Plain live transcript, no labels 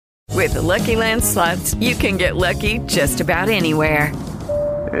With the Lucky Land Slots, you can get lucky just about anywhere.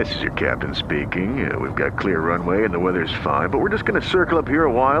 This is your captain speaking. We've got clear runway and the weather's fine, but we're just going to circle up here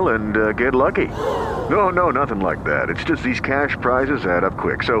a while and get lucky. No, nothing like that. It's just these cash prizes add up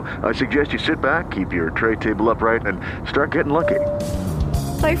quick. So I suggest you sit back, keep your tray table upright, and start getting lucky.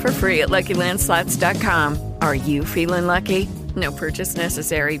 Play for free at LuckyLandSlots.com. Are you feeling lucky? No purchase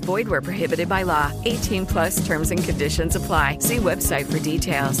necessary. Void where prohibited by law. 18 plus terms and conditions apply. See website for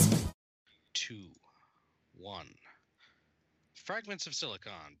details. 2, 1. Fragments of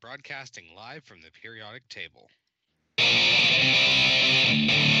Silicon, broadcasting live from the periodic table.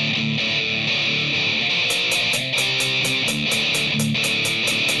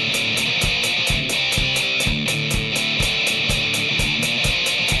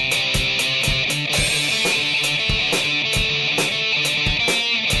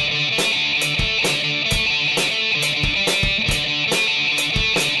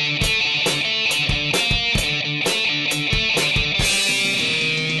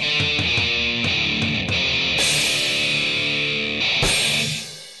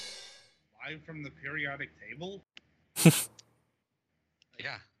 From the periodic table?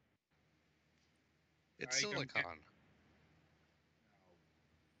 Yeah. It's Silicon.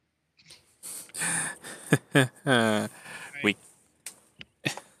 We.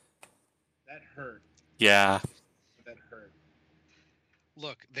 That hurt. Yeah. That hurt.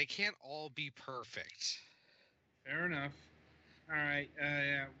 Look, they can't all be perfect. Fair enough. All right.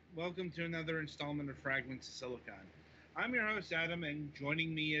 Welcome to another installment of Fragments of Silicon. I'm your host, Adam, and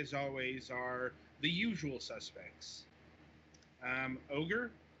joining me, as always, are the usual suspects. Ogre?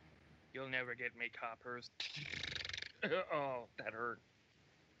 You'll never get me, coppers. Oh, that hurt.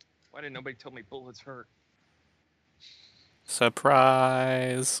 Why didn't nobody tell me bullets hurt?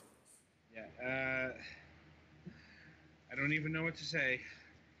 Surprise! Yeah, I don't even know what to say.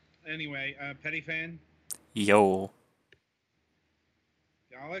 Anyway, Petty Fan? Yo.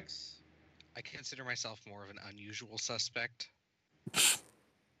 Alex? I consider myself more of an unusual suspect.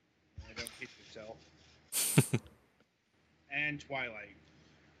 Don't hit yourself. And Twilight.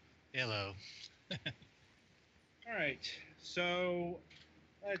 Hello. All right, so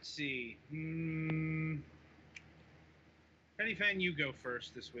let's see. Petty Fan, you go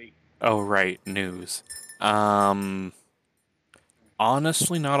first this week. Oh, right, news. Honestly,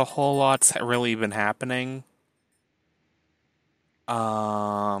 not a whole lot's really been happening.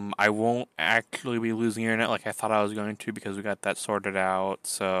 I won't actually be losing internet like I thought I was going to because we got that sorted out,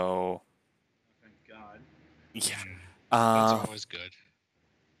 so... Thank God. Yeah. That's always good.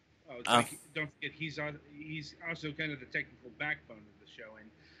 Oh, don't forget, he's also kind of the technical backbone of the show, and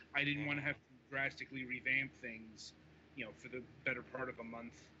I didn't want to have to drastically revamp things, for the better part of a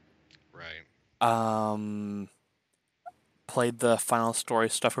month. Right. Played the final story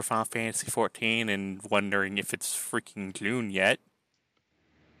stuff for Final Fantasy XIV and wondering if it's freaking June yet.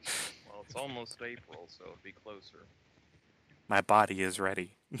 Well, it's almost April, so it'll be closer. My body is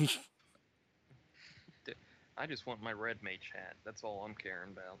ready. I just want my Red Mage hat. That's all I'm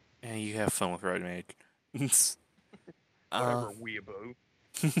caring about. Yeah, you have fun with Red Mage. Whatever,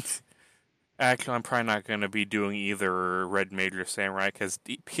 weeaboo. Actually, I'm probably not going to be doing either Red Mage or Samurai because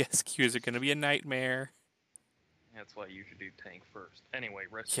DPS are going to be a nightmare. That's why you should do tank first. Anyway,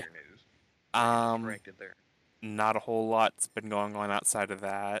 rest of your news. Distracted there. Not a whole lot's been going on outside of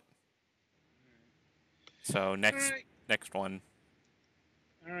that. So next one.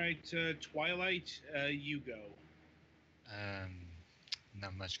 All right, Twilight, you go.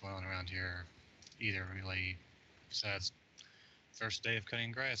 Not much going on around here either, really, besides first day of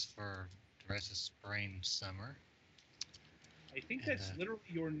cutting grass for the rest of spring, summer. I think that's literally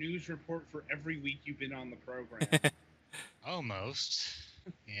your news report for every week you've been on the program. Almost.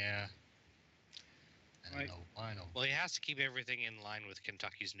 Yeah. I don't know. Well, he has to keep everything in line with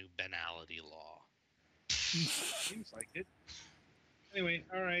Kentucky's new banality law. Seems like it. Anyway,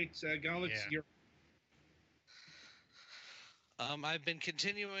 all right, Galix, you're... I've been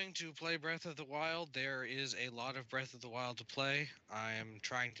continuing to play Breath of the Wild. There is a lot of Breath of the Wild to play. I am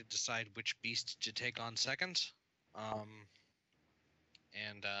trying to decide which beast to take on second.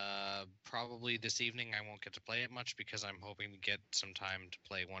 And probably this evening I won't get to play it much because I'm hoping to get some time to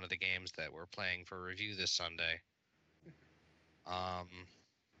play one of the games that we're playing for review this Sunday.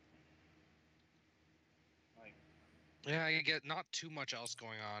 Yeah, I get not too much else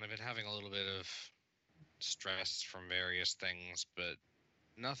going on. I've been having a little bit of stress from various things, but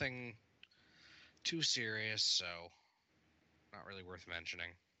nothing too serious, so not really worth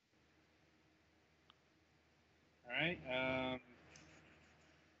mentioning. All right.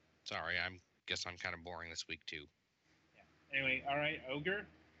 Sorry, guess I'm kind of boring this week too. Yeah. Anyway, all right, Ogre.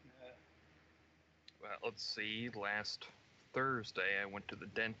 Well, let's see. Last Thursday, I went to the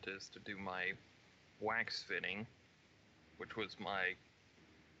dentist to do my wax fitting, which was my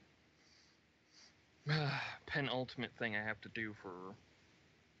penultimate thing I have to do for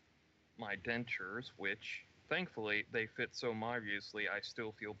my dentures, which, thankfully, they fit so marvelously, I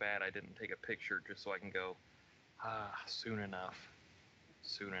still feel bad I didn't take a picture just so I can go, soon enough.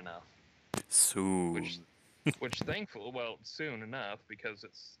 Soon enough. Soon. Which thankful, well, soon enough, because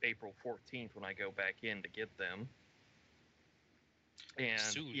it's April 14th when I go back in to get them. And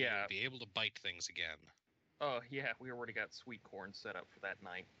Soon yeah, you'll be able to bite things again. oh yeah, we already got sweet corn set up for that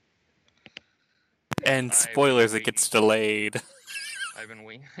night. And spoilers, it gets delayed. I've been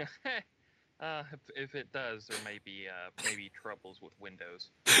waiting. If it does, there may be maybe troubles with Windows.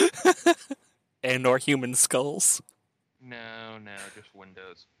 And or human skulls. No, just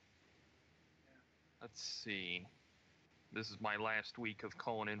Windows. Let's see. This is my last week of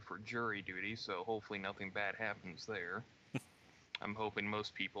calling in for jury duty, so hopefully nothing bad happens there. I'm hoping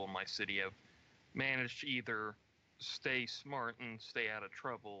most people in my city have managed to either stay smart and stay out of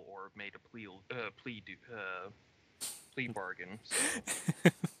trouble, or have made a plea bargain. So.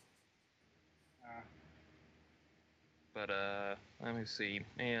 But let me see,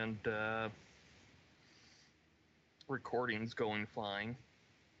 and recording's going fine.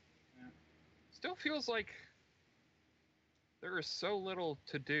 Still feels like there is so little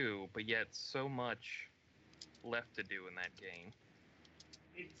to do, but yet so much left to do in that game.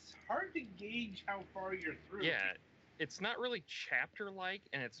 It's hard to gauge how far you're through. Yeah, it's not really chapter-like,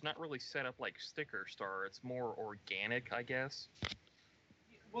 and it's not really set up like Sticker Star. It's more organic, I guess.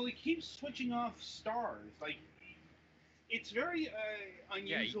 Well, it keeps switching off stars. Like, it's very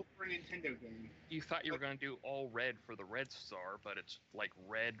unusual for a Nintendo game. You thought you were going to do all red for the red star, but it's like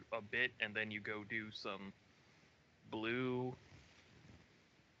red a bit, and then you go do some blue.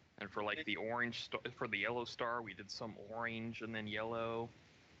 And for like the orange for the yellow star, we did some orange and then yellow.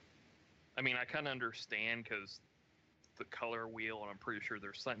 I mean, I kind of understand because the color wheel, and I'm pretty sure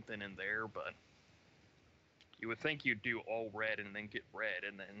there's something in there, but you would think you'd do all red and then get red,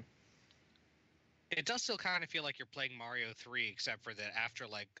 and then... It does still kind of feel like you're playing Mario 3, except for that after,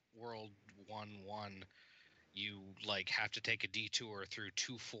 like, World 1-1, you, like, have to take a detour through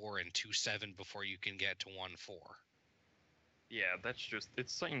 2-4 and 2-7 before you can get to 1-4. Yeah, that's just...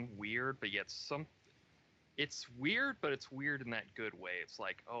 It's something weird, but yet it's weird, but it's weird in that good way. It's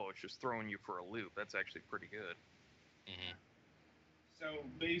like, oh, it's just throwing you for a loop. That's actually pretty good. Mm-hmm. So,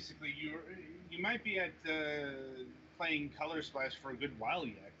 basically, you might be at playing Color Splash for a good while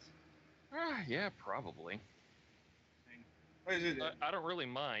yet. Yeah, probably. What is it? I don't really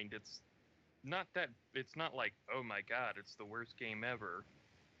mind. It's not like, oh my god, it's the worst game ever.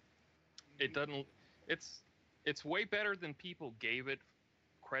 It doesn't... It's way better than people gave it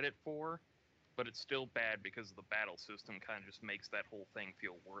credit for, but it's still bad because the battle system kind of just makes that whole thing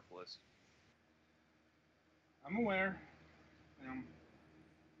feel worthless. I'm aware.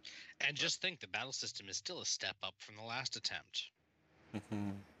 And just think, the battle system is still a step up from the last attempt.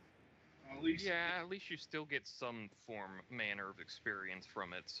 Mm-hmm. At least you still get some manner of experience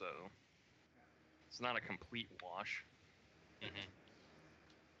from it, so it's not a complete wash.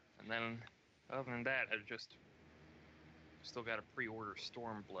 Mm-hmm. And then, other than that, I just still got to pre-order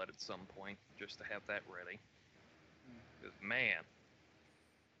Stormblood at some point just to have that ready. Because, man,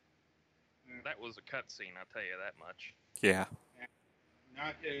 that was a cutscene, I'll tell you that much. Yeah.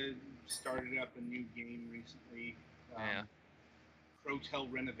 Not started up a new game recently. Yeah. Crotel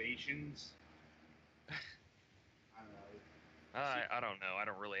Renovations. I don't know. I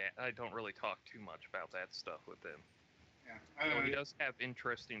don't really talk too much about that stuff with him. Yeah. He does have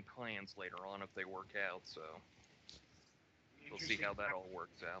interesting plans later on if they work out, so we'll see how that all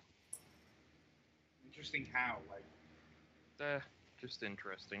works out. Interesting how? Like, just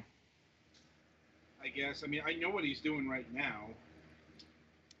interesting. I guess. I mean, I know what he's doing right now,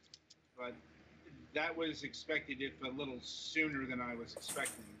 but that was expected, if a little sooner than I was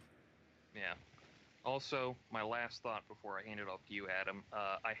expecting. Yeah. Also, my last thought before I hand it off to you, Adam.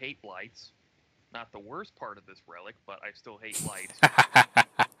 I hate lights. Not the worst part of this relic, but I still hate lights.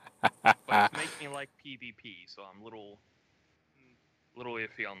 But it's making me like PvP, so I'm a little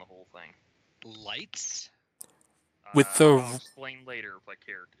iffy on the whole thing. Lights? With the... I'll explain later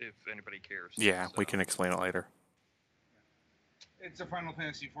if anybody cares. Yeah, we can explain it later. It's a Final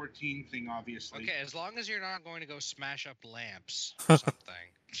Fantasy 14 thing, obviously. Okay, as long as you're not going to go smash up lamps or something.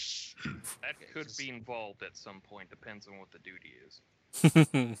 That could be involved at some point, depends on what the duty is.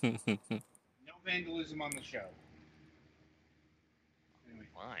 No vandalism on the show. Anyway,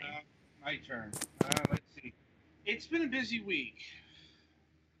 Fine. my turn. Let's see. It's been a busy week.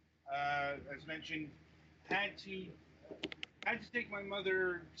 As was mentioned, had to take my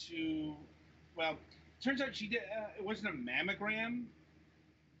mother to. Well, turns out she did. It wasn't a mammogram,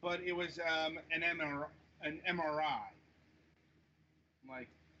 but it was an MRI. Like,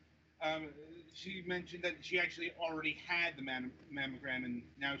 um, she mentioned that she actually already had the mammogram, and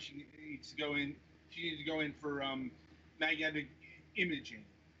now she needs to go in. She needs to go in for magnetic imaging,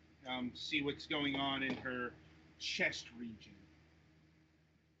 to see what's going on in her chest region.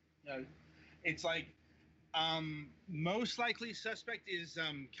 It's like most likely suspect is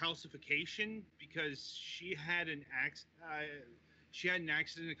calcification because she had an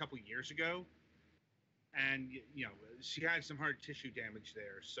accident a couple years ago, and she had some hard tissue damage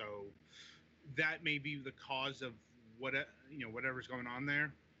there, so that may be the cause of whatever's going on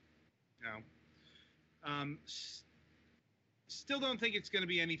there. Um, Still don't think it's going to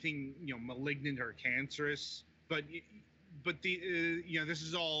be anything malignant or cancerous, but this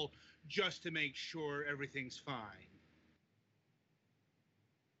is all just to make sure everything's fine.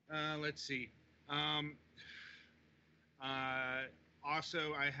 Let's see.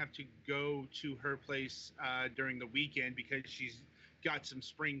 Also, I have to go to her place during the weekend because she's got some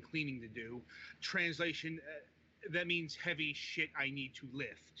spring cleaning to do. Translation, that means heavy shit I need to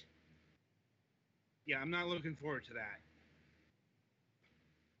lift. Yeah, I'm not looking forward to that.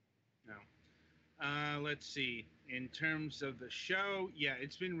 No. Let's see. In terms of the show, yeah,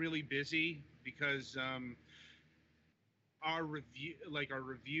 it's been really busy because our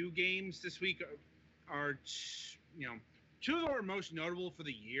review games this week are two of our most notable for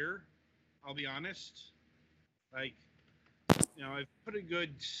the year. I'll be honest. Like, I've put a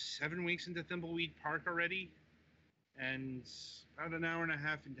good 7 weeks into Thimbleweed Park already, and about an hour and a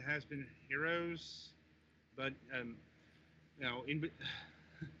half into Has Been Heroes. But in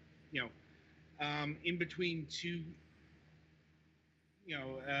between two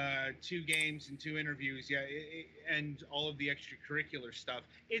games and 2 interviews, yeah, and all of the extracurricular stuff,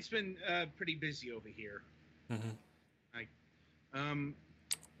 it's been pretty busy over here. Mm-hmm. Like,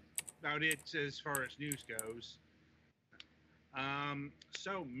 about it as far as news goes.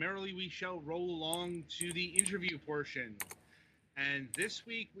 So merrily we shall roll along to the interview portion. And this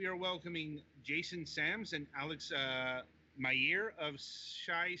week we are welcoming Jason Sams and Alex Mayer of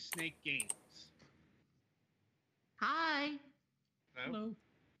Shy Snake Games. Hi. Hello.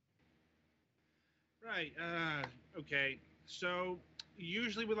 Right. Okay. So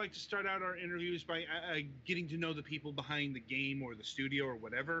usually we like to start out our interviews by getting to know the people behind the game or the studio or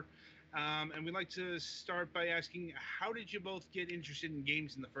whatever. And we like to start by asking, how did you both get interested in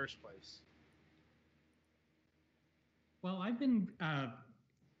games in the first place? Well, I've been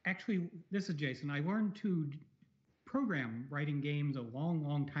actually, this is Jason. I learned to program writing games a long,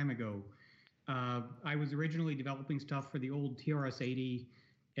 long time ago. I was originally developing stuff for the old TRS-80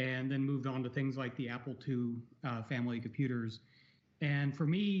 and then moved on to things like the Apple II family of computers. And for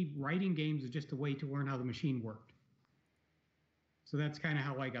me, writing games is just a way to learn how the machine worked. So that's kind of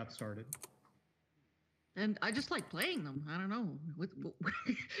how I got started. And I just like playing them. I don't know.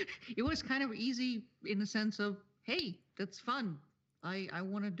 It was kind of easy in the sense of, hey, that's fun. I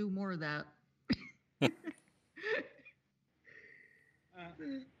want to do more of that.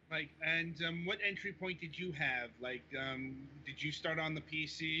 What entry point did you have? Did you start on the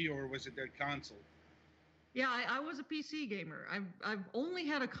PC or was it the console? Yeah, I was a PC gamer. I've only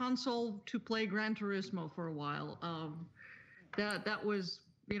had a console to play Gran Turismo for a while. That was,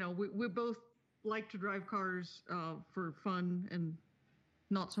 we both like to drive cars for fun and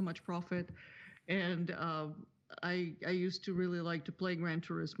not so much profit. And I used to really like to play Gran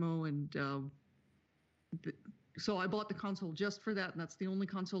Turismo, and so I bought the console just for that, and that's the only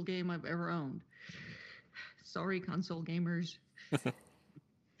console game I've ever owned. Sorry, console gamers.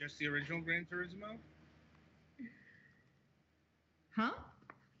 Just the original Gran Turismo? Huh?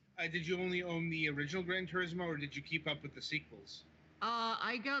 Did you only own the original Gran Turismo, or did you keep up with the sequels?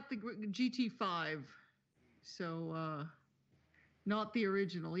 I got the GT5, so not the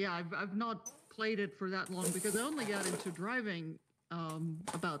original. Yeah, I've not played it for that long because I only got into driving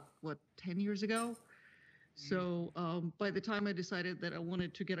about 10 years ago. So by the time I decided that I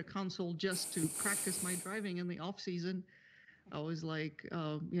wanted to get a console just to practice my driving in the off season, I was like,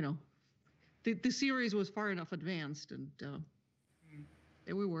 the series was far enough advanced, and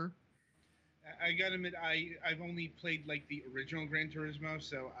there we were. I gotta admit, I've only played like the original Gran Turismo,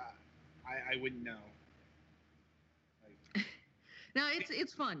 so I wouldn't know. No,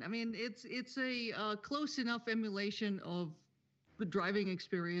 it's fun. I mean, it's a close enough emulation of the driving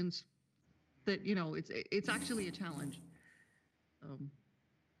experience that it's actually a challenge. I'll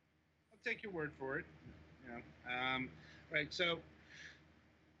take your word for it. Right. So,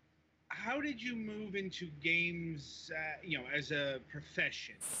 how did you move into games, as a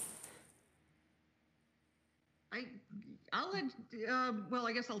profession? I'll let. Well,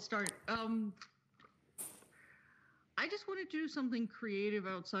 I guess I'll start. I just wanted to do something creative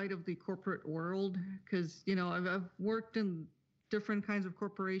outside of the corporate world because I've worked in different kinds of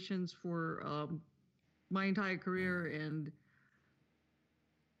corporations for my entire career, and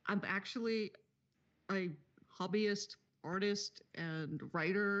I'm actually a hobbyist, artist, and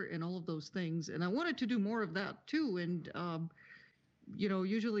writer, and all of those things. And I wanted to do more of that too. And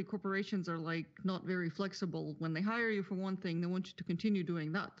usually corporations are like not very flexible. When they hire you for one thing, they want you to continue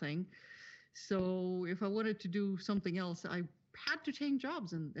doing that thing. So if I wanted to do something else, I had to change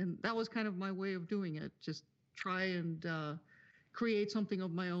jobs, and that was kind of my way of doing it. Just try and create something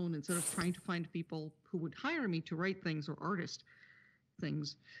of my own instead of trying to find people who would hire me to write things or artist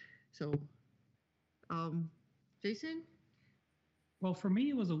things. So, Jason? Well, for me,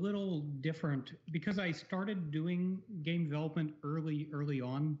 it was a little different because I started doing game development early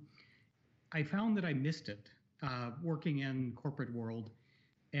on. I found that I missed it working in corporate world,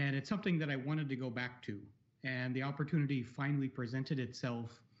 and it's something that I wanted to go back to. And the opportunity finally presented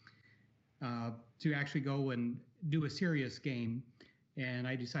itself to actually go and do a serious game, and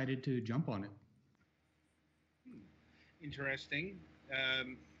I decided to jump on it. Interesting.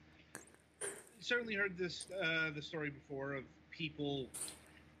 Certainly heard the story before of people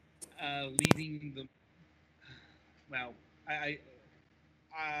leaving the. Well, I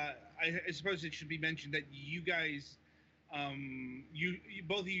suppose it should be mentioned that you guys, you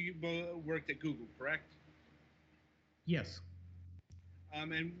both of you worked at Google, correct? Yes.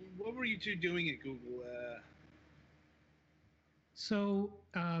 And what were you two doing at Google? So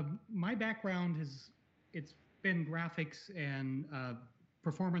my background it's been graphics and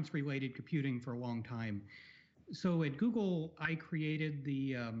performance-related computing for a long time. So at Google, I created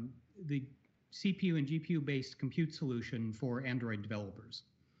the CPU and GPU-based compute solution for Android developers.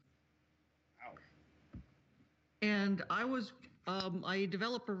 Wow. And I was a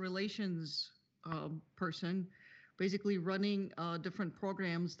developer relations person, basically running different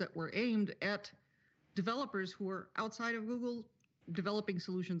programs that were aimed at developers who were outside of Google, developing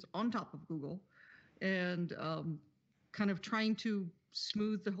solutions on top of Google, and kind of trying to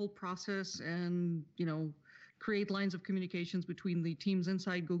smooth the whole process and, create lines of communications between the teams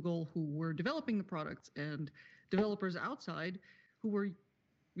inside Google who were developing the products and developers outside who were,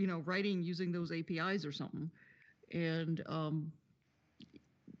 writing using those APIs or something, and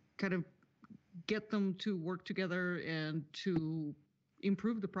kind of get them to work together and to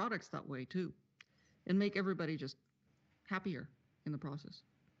improve the products that way too, and make everybody just happier in the process.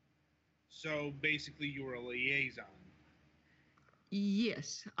 So basically, you were a liaison.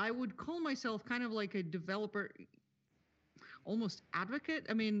 Yes, I would call myself kind of like a developer, almost advocate.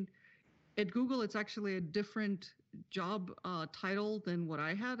 I mean, at Google, it's actually a different job title than what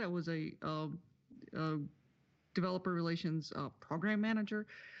I had. I was a developer relations program manager.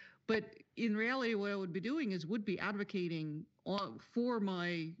 But in reality, what I would be doing would be advocating for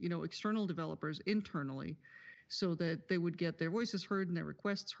my, external developers internally, so that they would get their voices heard and their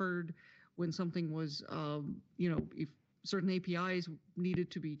requests heard when something was, if certain APIs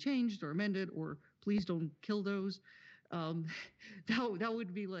needed to be changed or amended, or please don't kill those. That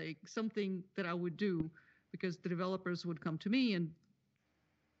would be like something that I would do, because the developers would come to me and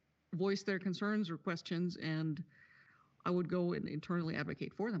voice their concerns or questions, and I would go and internally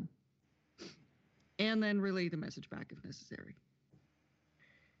advocate for them, and then relay the message back if necessary.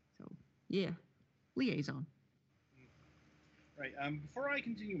 So, yeah, liaison. Right. Before I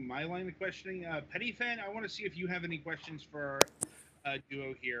continue my line of questioning, Petty Fan, I want to see if you have any questions for our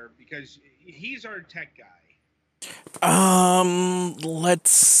duo here, because he's our tech guy. Let's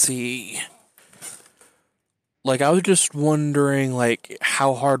see. Like, I was just wondering, like,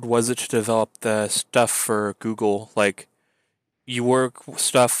 how hard was it to develop the stuff for Google? Like, you work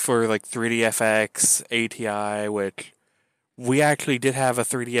stuff for, like, 3DFX, ATI, which we actually did have a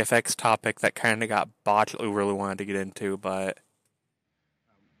 3DFX topic that kind of got botched that we really wanted to get into, but...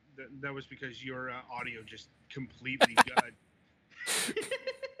 That was because your audio just completely gutted.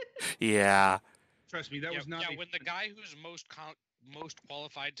 Yeah. Trust me, that was not. Yeah, when the guy who's most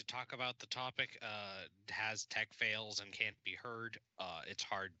qualified to talk about the topic has tech fails and can't be heard, it's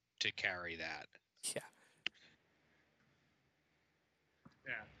hard to carry that. Yeah.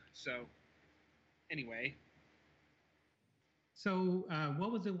 Yeah. So, anyway. So,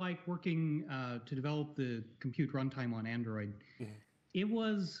 what was it like working to develop the compute runtime on Android? Mm-hmm. It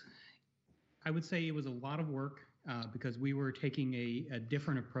was, I would say, it was a lot of work because we were taking a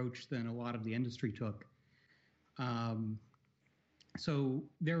different approach than a lot of the industry took. So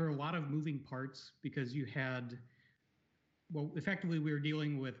there were a lot of moving parts because you had, well, effectively we were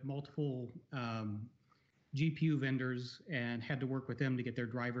dealing with multiple GPU vendors and had to work with them to get their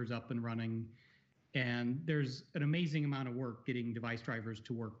drivers up and running. And there's an amazing amount of work getting device drivers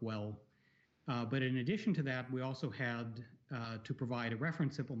to work well. But in addition to that, we also had to provide a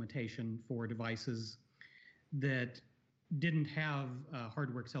reference implementation for devices that didn't have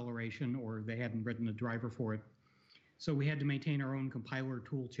hardware acceleration or they hadn't written a driver for it. So we had to maintain our own compiler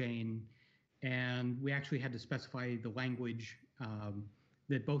tool chain, and we actually had to specify the language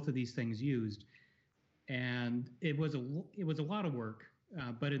that both of these things used. And it was a lot of work,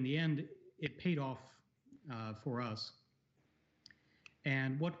 but in the end, it paid off for us.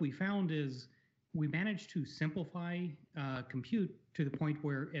 And what we found is we managed to simplify compute to the point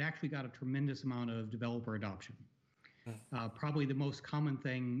where it actually got a tremendous amount of developer adoption. Probably the most common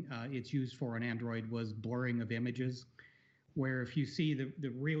thing it's used for on Android was blurring of images, where if you see the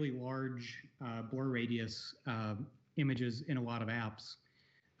really large blur radius images in a lot of apps,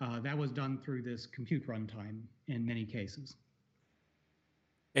 that was done through this compute runtime in many cases.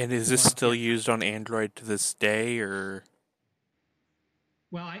 And is this still used on Android to this day, or?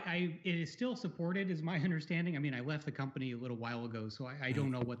 Well, it is still supported, is my understanding. I mean, I left the company a little while ago, so I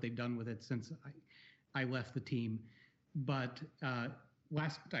don't know what they've done with it since I left the team. But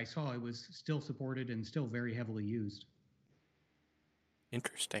last I saw, it was still supported and still very heavily used.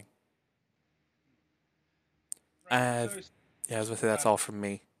 Interesting. Right, yeah, I was going to say that's all from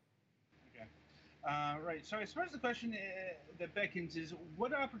me. Okay. Right. So I suppose the question that beckons is,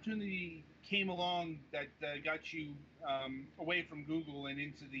 what opportunity came along that got you away from Google and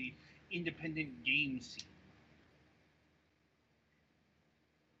into the independent game scene?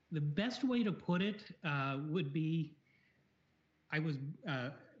 The best way to put it would be, I was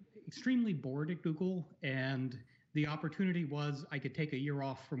extremely bored at Google, and the opportunity was I could take a year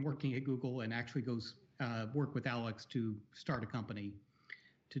off from working at Google and actually go work with Alex to start a company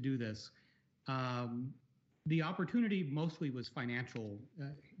to do this. The opportunity mostly was financial,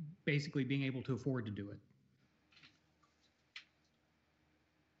 basically being able to afford to do it.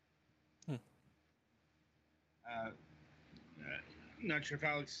 Not sure if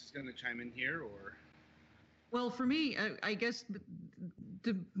Alex is going to chime in here, or... Well, for me, I guess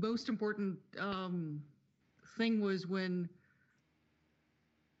the most important thing was when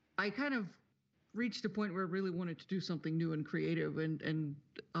I kind of reached a point where I really wanted to do something new and creative, and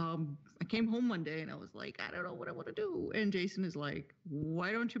I came home one day and I was like, I don't know what I want to do. And Jason is like,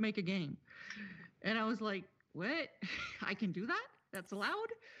 why don't you make a game? And I was like, what? I can do that? That's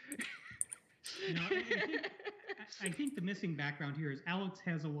allowed? No, I think the missing background here is Alex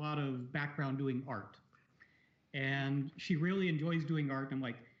has a lot of background doing art. And she really enjoys doing art. I'm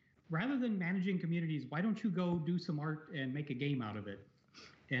like, rather than managing communities, why don't you go do some art and make a game out of it?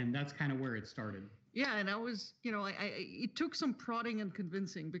 And that's kind of where it started. Yeah, and I was, it took some prodding and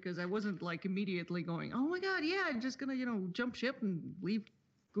convincing, because I wasn't like immediately going, oh my God, yeah, I'm just going to, jump ship and leave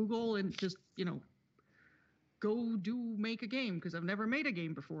Google and just, go make a game, because I've never made a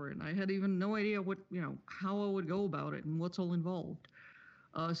game before. And I had even no idea what, how I would go about it and what's all involved.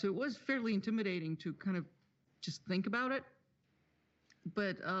 So it was fairly intimidating to kind of just think about it.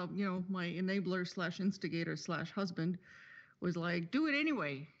 But, my enabler / instigator / husband was like, do it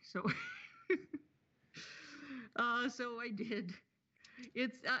anyway. So, so I did.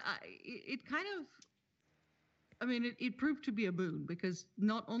 It kind of, it proved to be a boon, because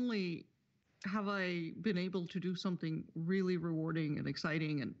not only have I been able to do something really rewarding and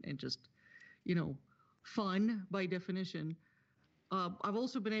exciting and just, fun by definition, I've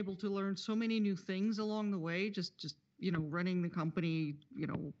also been able to learn so many new things along the way, just running the company,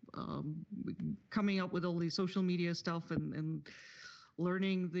 coming up with all the social media stuff and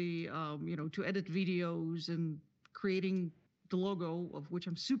learning the, to edit videos and creating the logo, of which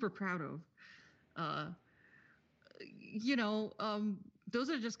I'm super proud of. Those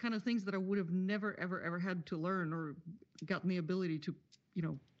are just kind of things that I would have never, ever had to learn or gotten the ability to,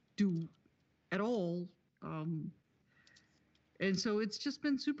 do at all. And so it's just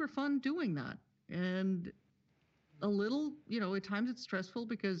been super fun doing that. And a little, at times it's stressful,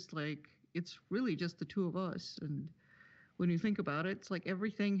 because it's really just the two of us. And when you think about it, it's like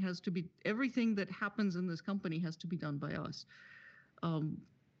everything that happens in this company has to be done by us.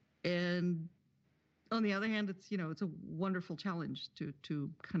 And on the other hand, it's a wonderful challenge to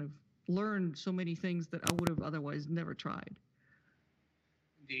kind of learn so many things that I would have otherwise never tried.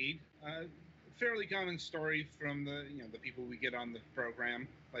 Indeed. Fairly common story from the people we get on the program.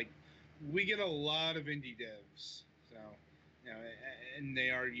 Like, we get a lot of indie devs, so and they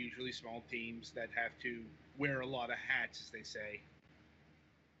are usually small teams that have to wear a lot of hats, as they say.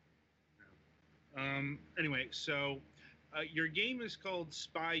 Anyway, so your game is called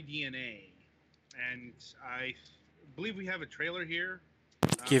Spy DNA, and I believe we have a trailer here.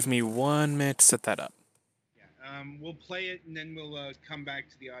 Give me 1 minute to set that up. Yeah, we'll play it and then we'll come back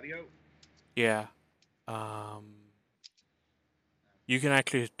to the audio. Yeah. You can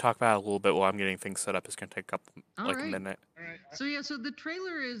actually talk about it a little bit while I'm getting things set up. It's going to take a minute. All right. So yeah, so the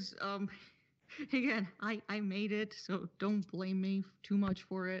trailer is again, I made it, so don't blame me too much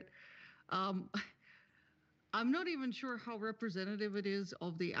for it. I'm not even sure how representative it is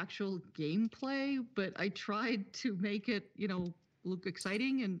of the actual gameplay, but I tried to make it, look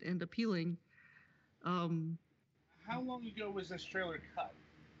exciting and appealing. How long ago was this trailer cut?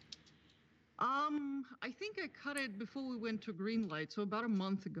 I think I cut it before we went to Greenlight, so about a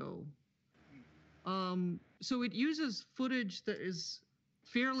month ago. So it uses footage that is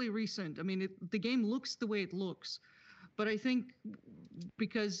fairly recent. I mean, the game looks the way it looks, but I think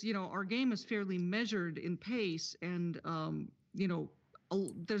because our game is fairly measured in pace, and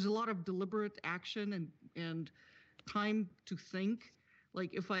there's a lot of deliberate action and time to think.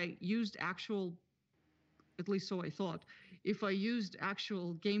 Like if I used actual, at least so I thought, if I used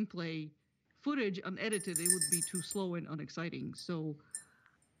actual gameplay footage unedited, it would be too slow and unexciting. So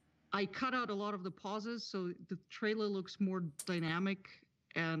I cut out a lot of the pauses, so the trailer looks more dynamic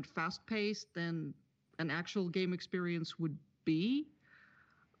and fast-paced than an actual game experience would be.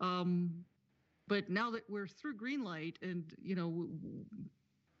 But now that we're through Greenlight, and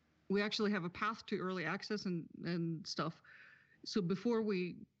we actually have a path to early access and stuff. So before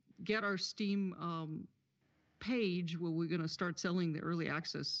we get our Steam page where we're going to start selling the early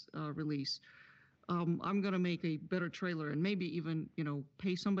access release, I'm going to make a better trailer and maybe even,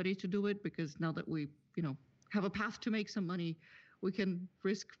 pay somebody to do it, because now that we, have a path to make some money, we can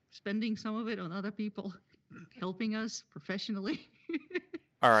risk spending some of it on other people helping us professionally.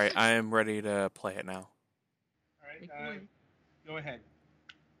 All right, I am ready to play it now. All right, go ahead.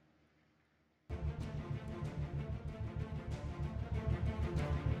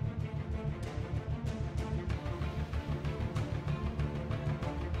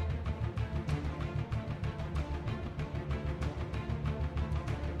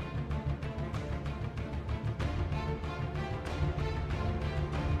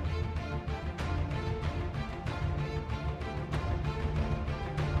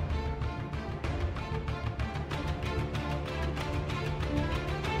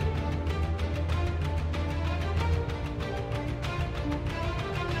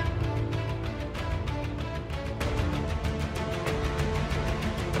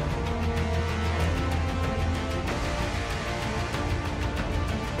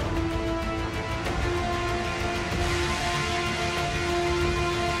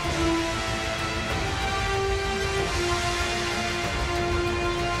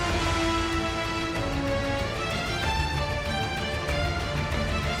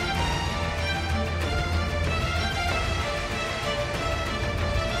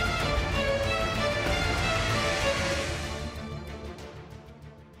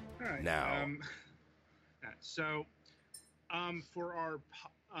 So, for our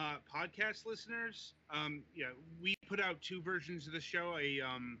podcast listeners, we put out two versions of the show: a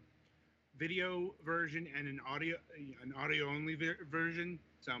video version and an audio only version.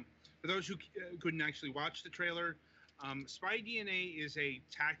 So, for those who couldn't actually watch the trailer, Spy DNA is a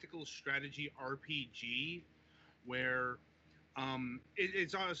tactical strategy RPG where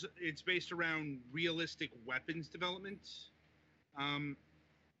it's based around realistic weapons development.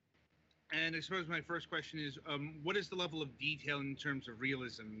 And I suppose my first question is, what is the level of detail in terms of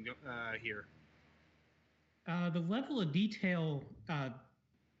realism here? The level of detail,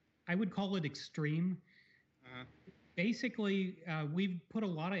 I would call it extreme. Basically, we've put a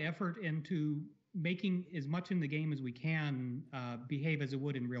lot of effort into making as much in the game as we can behave as it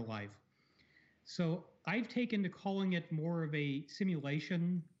would in real life. So I've taken to calling it more of a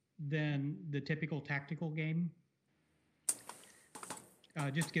simulation than the typical tactical game.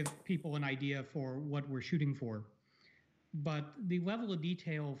 Just to give people an idea for what we're shooting for. But the level of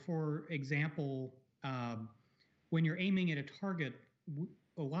detail, for example, when you're aiming at a target,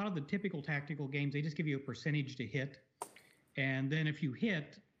 a lot of the typical tactical games, they just give you a percentage to hit. And then if you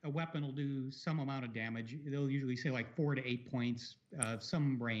hit, a weapon will do some amount of damage. They'll usually say like 4 to 8 points,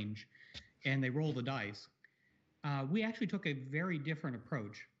 some range, and they roll the dice. We actually took a very different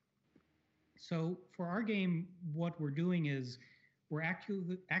approach. So for our game, what we're doing is we're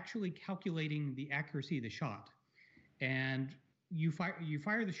actually calculating the accuracy of the shot. And you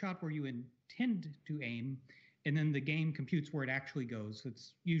fire the shot where you intend to aim, and then the game computes where it actually goes. So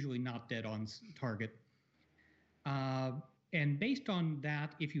it's usually not dead on target. And based on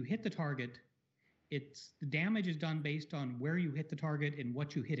that, if you hit the target, the damage is done based on where you hit the target and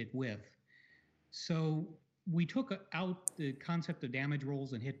what you hit it with. So we took out the concept of damage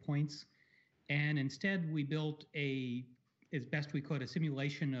rolls and hit points, and instead we built as best we could, a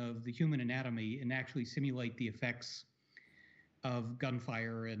simulation of the human anatomy and actually simulate the effects of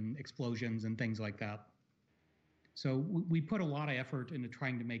gunfire and explosions and things like that. So we put a lot of effort into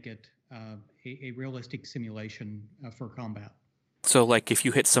trying to make it a realistic simulation for combat. So, like, if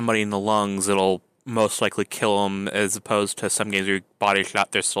you hit somebody in the lungs, it'll most likely kill them, as opposed to some games where your body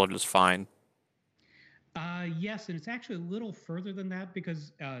shot, they're still just fine. Yes, and it's actually a little further than that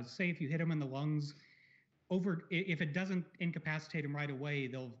because, say, if you hit them in the lungs, if it doesn't incapacitate them right away,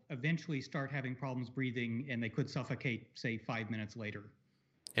 they'll eventually start having problems breathing, and they could suffocate, say, 5 minutes later.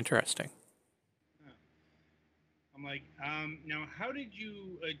 Interesting. I'm like, now, how did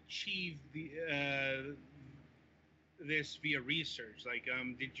you achieve this via research? Like,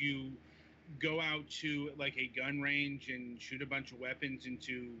 did you go out to like a gun range and shoot a bunch of weapons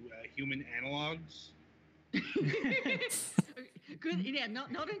into human analogs? Good, yeah,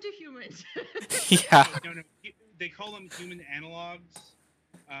 not into humans. Yeah. No, they call them human analogs.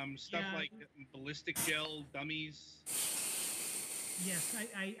 Stuff like ballistic gel dummies. Yes,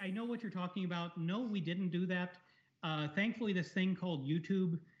 I know what you're talking about. No, we didn't do that. Thankfully, this thing called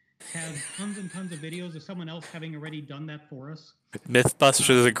YouTube has tons and tons of videos of someone else having already done that for us. Mythbusters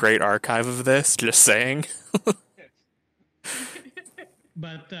is a great archive of this, just saying.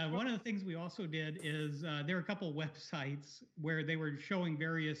 But one of the things we also did is there are a couple of websites where they were showing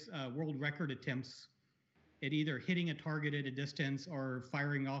various world record attempts at either hitting a target at a distance or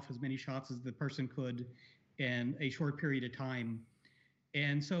firing off as many shots as the person could in a short period of time.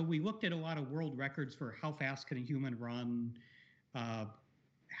 And so we looked at a lot of world records for how fast can a human run,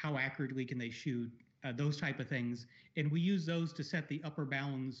 how accurately can they shoot, those type of things. And we use those to set the upper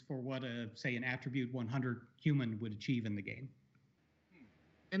bounds for what, say, an attribute 100 human would achieve in the game.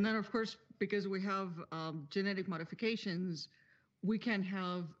 And then, of course, because we have genetic modifications, we can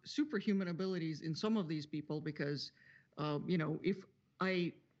have superhuman abilities in some of these people because, if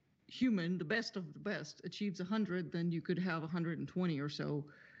a human, the best of the best, achieves 100, then you could have 120 or so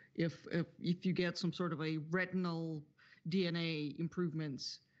if you get some sort of a retinal DNA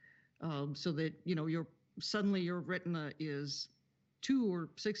improvements so that, suddenly your retina is 2 or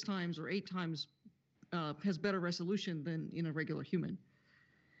 6 times or 8 times has better resolution than in a regular human.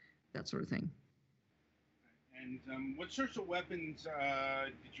 That sort of thing. And what sorts of weapons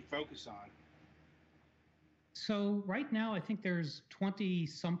did you focus on? So right now, I think there's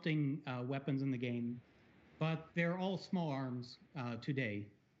 20-something weapons in the game, but they're all small arms today.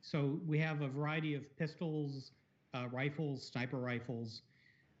 So we have a variety of pistols, rifles, sniper rifles,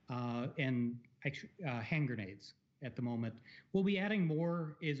 and hand grenades at the moment. We'll be adding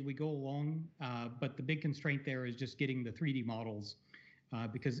more as we go along, but the big constraint there is just getting the 3D models.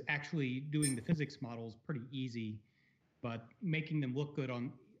 Because actually doing the physics model is pretty easy, but making them look good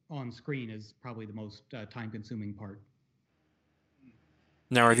on screen is probably the most time-consuming part.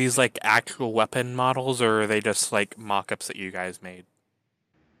 Now, are these like actual weapon models, or are they just like mock-ups that you guys made?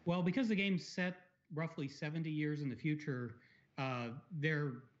 Well, because the game's set roughly 70 years in the future,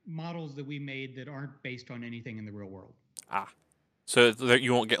 they're models that we made that aren't based on anything in the real world. Ah. So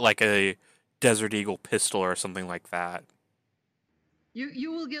you won't get like a Desert Eagle pistol or something like that.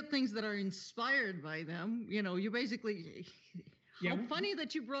 You will get things that are inspired by them. You basically... How funny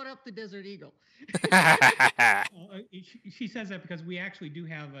that you brought up the Desert Eagle. She says that because we actually do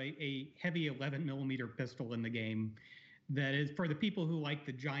have a heavy 11mm pistol in the game that is, for the people who like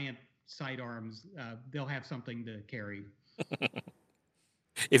the giant sidearms, they'll have something to carry.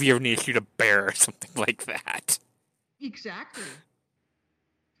 If you ever need to shoot a bear or something like that. Exactly.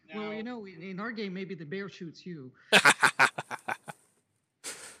 Now, well, in our game, maybe the bear shoots you.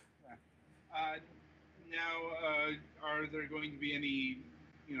 Now, are there going to be any,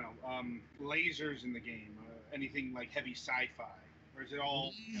 lasers in the game? Anything like heavy sci-fi, or is it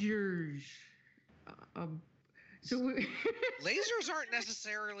all lasers? Lasers aren't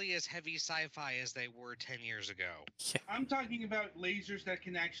necessarily as heavy sci-fi as they were 10 years ago. Yeah. I'm talking about lasers that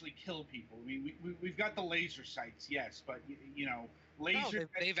can actually kill people. I mean, we've got the laser sights, yes, but lasers. No,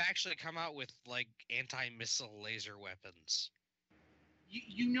 they've actually come out with like anti-missile laser weapons.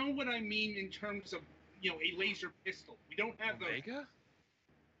 You know what I mean in terms of a laser pistol. We don't have Omega?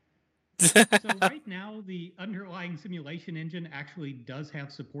 So right now, the underlying simulation engine actually does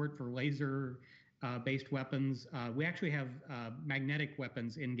have support for laser-based weapons. We actually have magnetic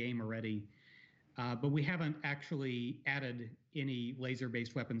weapons in-game already, but we haven't actually added any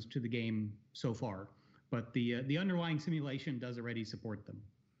laser-based weapons to the game so far. But the underlying simulation does already support them.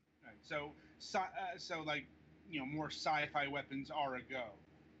 So like, more sci-fi weapons are a go.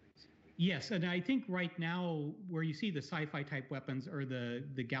 Yes, and I think right now where you see the sci-fi type weapons are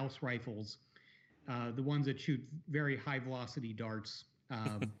the Gauss rifles, the ones that shoot very high velocity darts.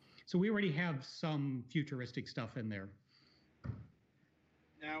 So we already have some futuristic stuff in there.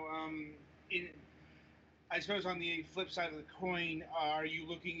 Now, I suppose on the flip side of the coin, are you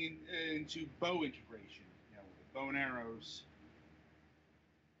looking into bow integration, bow and arrows?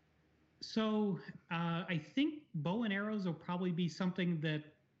 So I think bow and arrows will probably be something that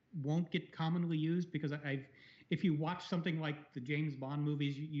won't get commonly used because if you watch something like the James Bond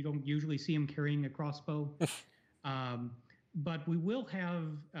movies, you don't usually see them carrying a crossbow. But we will have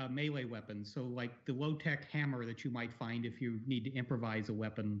melee weapons. So like the low-tech hammer that you might find if you need to improvise a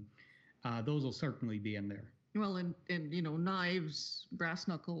weapon, those will certainly be in there. Well, and knives, brass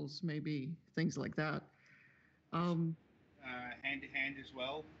knuckles, maybe things like that. Hand-to-hand as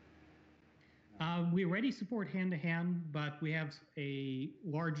well? We already support hand-to-hand, but we have a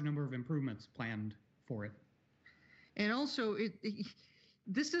large number of improvements planned for it. And also,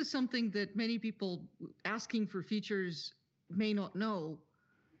 this is something that many people asking for features may not know.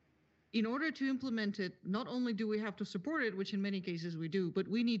 In order to implement it, not only do we have to support it, which in many cases we do, but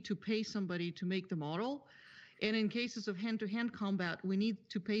we need to pay somebody to make the model. And in cases of hand-to-hand combat, we need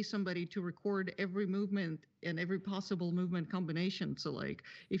to pay somebody to record every movement and every possible movement combination. So like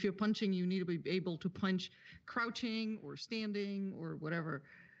if you're punching, you need to be able to punch crouching or standing or whatever.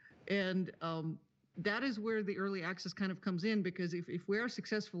 And that is where the early access kind of comes in, because if we are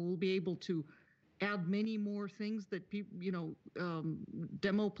successful, we'll be able to add many more things that people,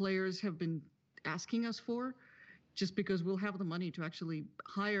 demo players have been asking us for, just because we'll have the money to actually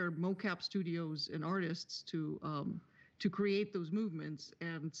hire mocap studios and artists to create those movements.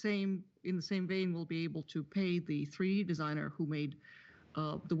 And in the same vein, we'll be able to pay the 3D designer who made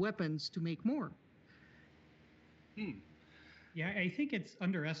the weapons to make more. Yeah, I think it's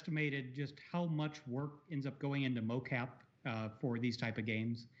underestimated just how much work ends up going into mocap for these type of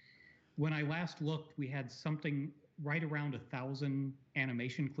games. When I last looked, we had something right around 1,000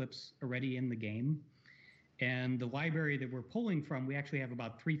 animation clips already in the game. And the library that we're pulling from, we actually have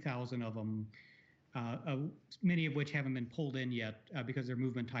about 3,000 of them, many of which haven't been pulled in yet because they're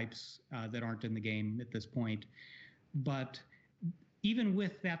movement types that aren't in the game at this point. But even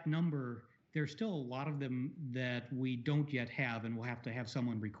with that number, there's still a lot of them that we don't yet have, and we'll have to have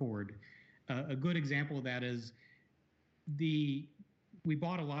someone record. A good example of that is we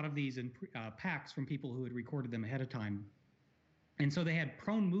bought a lot of these in packs from people who had recorded them ahead of time. And so they had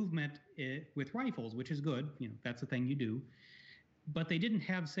prone movement with rifles, which is good. That's the thing you do. But they didn't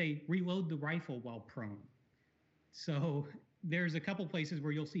have, say, reload the rifle while prone. So there's a couple places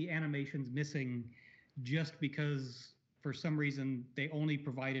where you'll see animations missing just because, for some reason, they only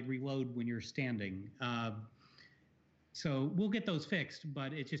provided reload when you're standing. So we'll get those fixed,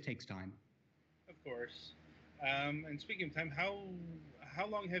 but it just takes time. Of course. And speaking of time, how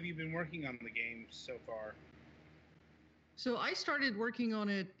long have you been working on the game so far? So I started working on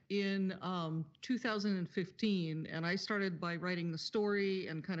it in 2015, and I started by writing the story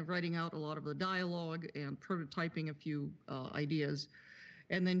and kind of writing out a lot of the dialogue and prototyping a few ideas.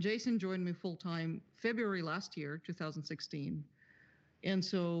 And then Jason joined me full-time February last year, 2016. And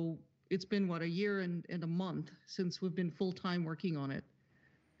so it's been, a year and a month since we've been full-time working on it.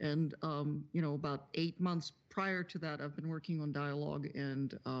 And, about 8 months prior to that, I've been working on dialogue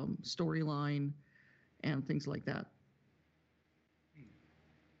and storyline and things like that.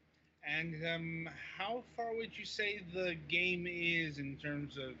 And how far would you say the game is in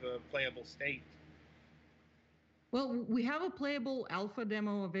terms of playable state? Well, we have a playable alpha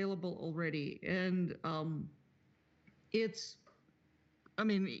demo available already, and it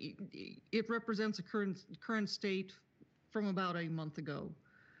represents a current state from about a month ago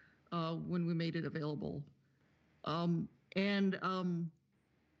when we made it available.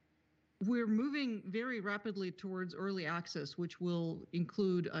 We're moving very rapidly towards early access, which will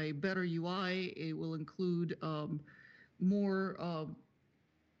include a better UI. It will include more.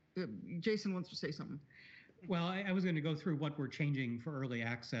 Jason wants to say something. Well, I was going to go through what we're changing for early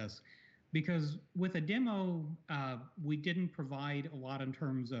access, because with a demo, we didn't provide a lot in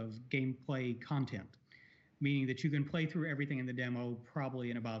terms of gameplay content, meaning that you can play through everything in the demo probably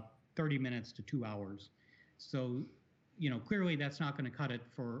in about 30 minutes to 2 hours. So, clearly that's not going to cut it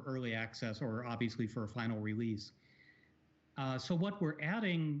for early access or obviously for a final release. So what we're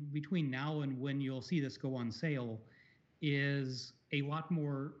adding between now and when you'll see this go on sale is a lot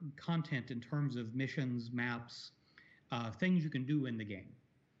more content in terms of missions, maps, things you can do in the game.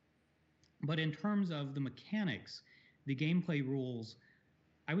 But in terms of the mechanics, the gameplay rules,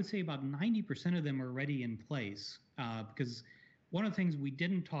 I would say about 90% of them are already in place, because one of the things we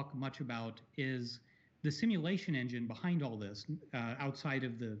didn't talk much about is the simulation engine behind all this, outside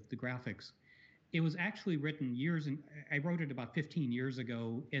of the graphics. It was actually written I wrote it about 15 years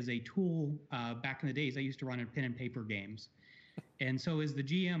ago as a tool. Back in the days, I used to run in pen and paper games. And so as the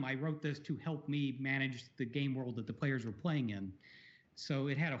GM, I wrote this to help me manage the game world that the players were playing in. So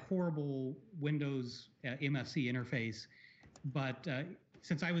it had a horrible Windows MFC interface, but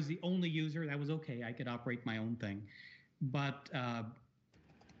since I was the only user, that was okay. I could operate my own thing. But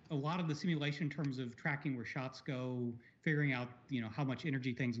a lot of the simulation in terms of tracking where shots go, figuring out how much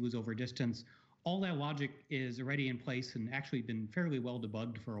energy things lose over distance, all that logic is already in place and actually been fairly well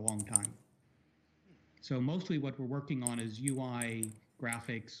debugged for a long time. So mostly what we're working on is UI,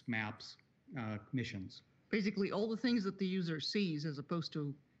 graphics, maps, missions. Basically, all the things that the user sees as opposed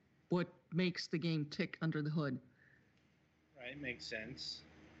to what makes the game tick under the hood. Right, makes sense.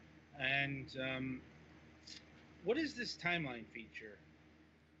 And what is this timeline feature?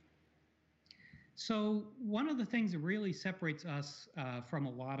 So one of the things that really separates us from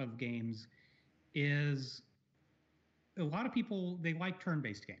a lot of games is a lot of people, they like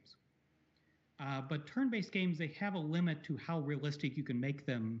turn-based games. But turn-based games, they have a limit to how realistic you can make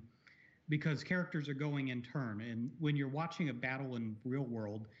them because characters are going in turn. And when you're watching a battle in real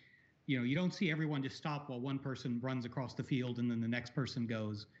world, you don't see everyone just stop while one person runs across the field and then the next person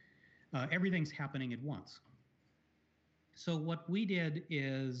goes. Everything's happening at once. So what we did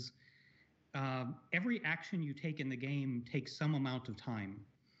is every action you take in the game takes some amount of time.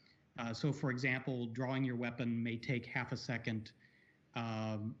 So for example, drawing your weapon may take half a second.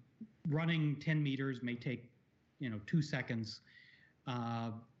 Running 10 meters may take 2 seconds.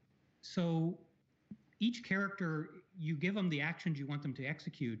 So each character, you give them the actions you want them to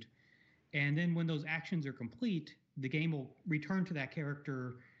execute, and then when those actions are complete, the game will return to that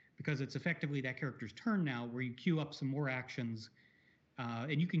character because it's effectively that character's turn now, where you queue up some more actions.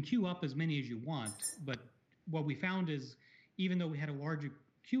 And you can queue up as many as you want, but what we found is even though we had a larger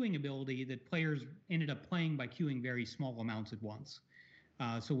queuing ability, that players ended up playing by queuing very small amounts at once.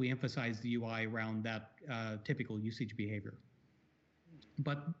 So we emphasized the UI around that typical usage behavior.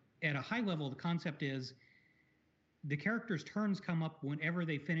 But at a high level, the concept is the characters' turns come up whenever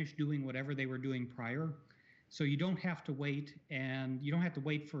they finish doing whatever they were doing prior. So you don't have to wait, and you don't have to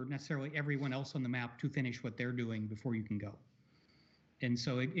wait for necessarily everyone else on the map to finish what they're doing before you can go. And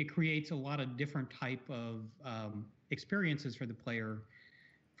so it creates a lot of different type of experiences for the player.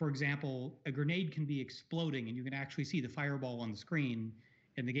 For example, a grenade can be exploding, and you can actually see the fireball on the screen,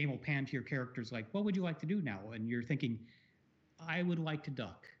 and the game will pan to your characters like, what would you like to do now? And you're thinking, I would like to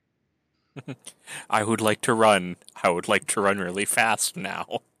duck. I would like to run. I would like to run really fast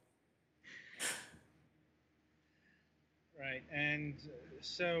now. Right, and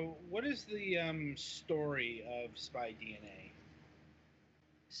so what is the story of Spy DNA?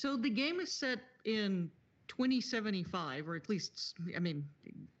 So the game is set in 2075, or at least,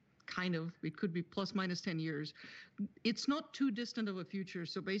 kind of. It could be plus minus 10 years. It's not too distant of a future.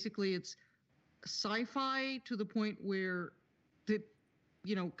 So basically, it's sci-fi to the point where the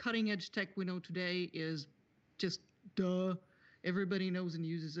cutting edge tech we know today is just duh. Everybody knows and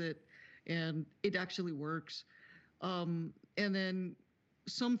uses it, and it actually works. And then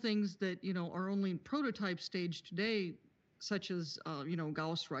some things that are only in prototype stage today, such as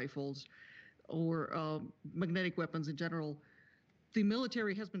Gauss rifles or magnetic weapons in general. The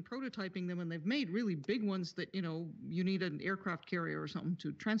military has been prototyping them, and they've made really big ones that you need an aircraft carrier or something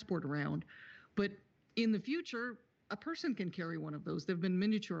to transport around. But in the future, a person can carry one of those. They've been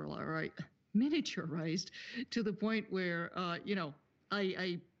miniaturized to the point where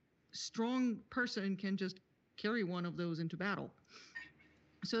a strong person can just carry one of those into battle.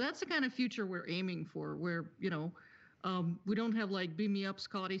 So that's the kind of future we're aiming for, where we don't have like beam me up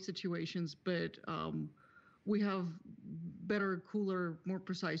Scotty situations, but we have better, cooler, more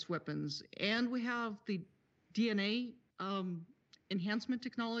precise weapons. And we have the DNA enhancement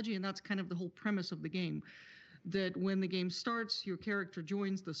technology, and that's kind of the whole premise of the game. That when the game starts, your character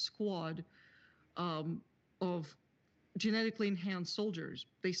joins the squad of genetically enhanced soldiers.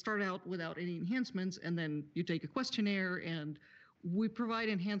 They start out without any enhancements, and then you take a questionnaire, and we provide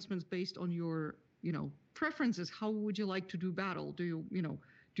enhancements based on your preferences. How would you like to do battle? Do you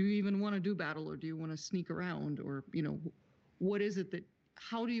even want to do battle, or do you want to sneak around, or what is it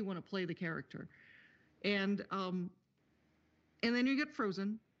how do you want to play the character? And then you get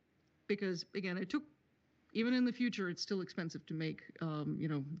frozen, because again, even in the future, it's still expensive to make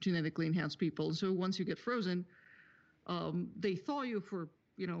genetically enhanced people. So once you get frozen, they thaw you for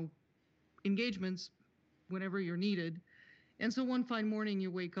engagements whenever you're needed, And so one fine morning,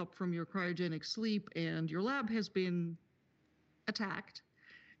 you wake up from your cryogenic sleep and your lab has been attacked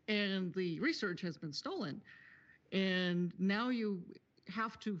and the research has been stolen. And now you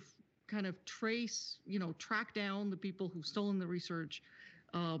have to kind of track down the people who've stolen the research,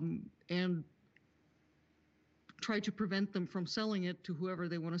 and try to prevent them from selling it to whoever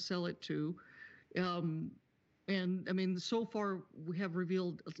they want to sell it to. And I mean, so far we have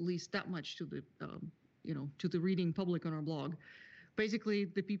revealed at least that much to the reading public on our blog. Basically,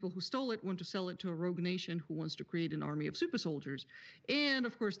 the people who stole it want to sell it to a rogue nation who wants to create an army of super soldiers. And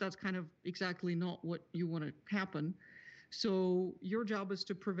of course, that's kind of exactly not what you want to happen. So your job is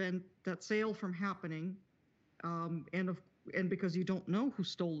to prevent that sale from happening. And because you don't know who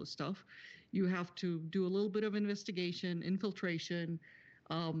stole the stuff, you have to do a little bit of investigation, infiltration.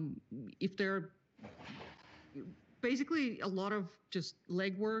 If there, basically a lot of just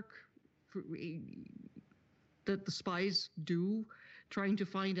legwork that the spies do, trying to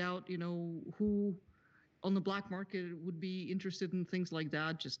find out, who on the black market would be interested in things like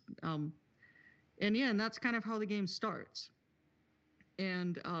that. And that's kind of how the game starts.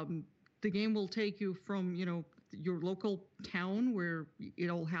 And the game will take you from, your local town where it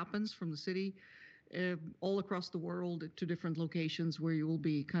all happens, from the city, all across the world to different locations where you will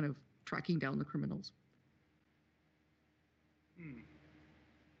be kind of tracking down the criminals.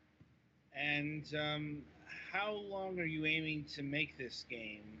 And how long are you aiming to make this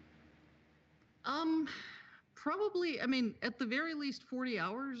game? Probably, I mean, at the very least 40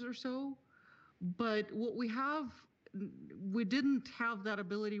 hours or so. But what we didn't have that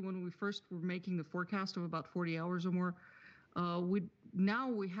ability when we first were making the forecast of about 40 hours or more. Now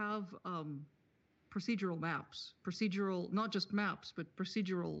we have procedural maps, not just maps, but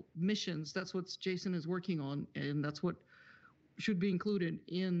procedural missions. That's what Jason is working on, and that's what should be included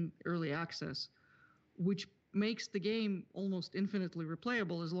in early access, which makes the game almost infinitely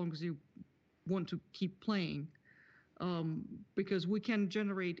replayable as long as you want to keep playing, because we can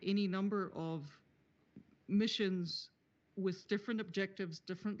generate any number of missions with different objectives,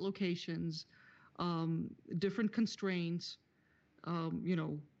 different locations, different constraints.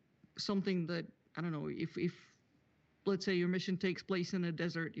 Something that, I don't know, if let's say your mission takes place in a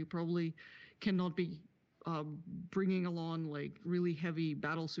desert, you probably cannot be bringing along like really heavy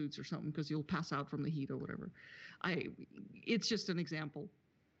battle suits or something because you'll pass out from the heat or whatever. It's just an example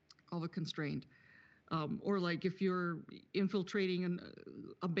of a constraint. Or like if you're infiltrating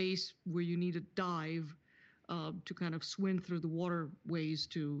a base where you need to dive to kind of swim through the waterways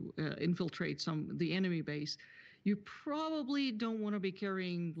to infiltrate the enemy base, you probably don't want to be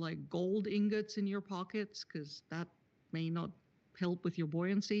carrying like gold ingots in your pockets because that may not help with your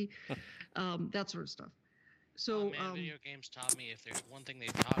buoyancy, that sort of stuff. So, video games taught me, if there's one thing they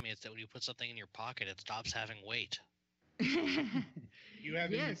taught me, it's that when you put something in your pocket, it stops having weight. You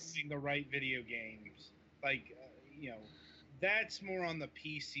haven't been using the right video games. Like, that's more on the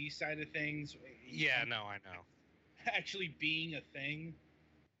PC side of things. Yeah, no, I know. Actually being a thing.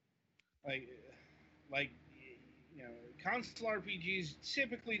 Like, console RPGs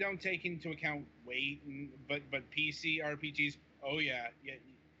typically don't take into account weight, but PC RPGs, oh yeah,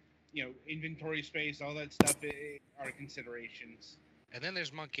 inventory space, all that stuff are considerations. And then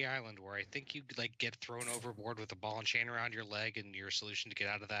there's Monkey Island, where I think you like get thrown overboard with a ball and chain around your leg, and your solution to get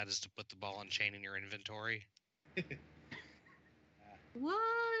out of that is to put the ball and chain in your inventory. What?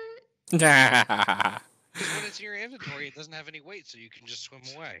 Because when it's in your inventory, it doesn't have any weight, so you can just swim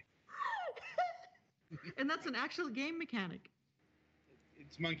away. And that's an actual game mechanic.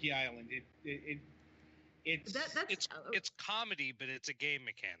 It's Monkey Island. It's comedy, but it's a game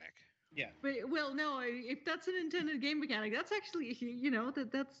mechanic. Yeah. But, well, no, if that's an intended game mechanic, that's actually,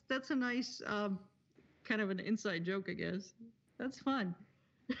 that's a nice kind of an inside joke, I guess. That's fun.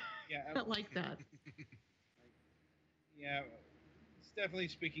 Yeah. I like that. Yeah. It's definitely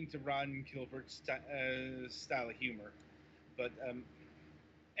speaking to Ron Gilbert's style of humor. But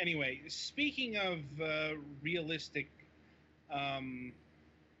anyway, speaking of realistic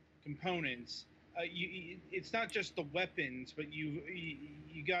components, it's not just the weapons, but you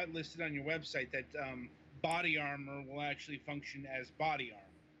got listed on your website that body armor will actually function as body armor.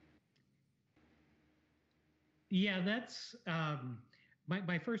 Yeah, that's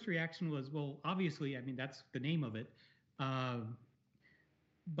my first reaction was, well, obviously, I mean, that's the name of it.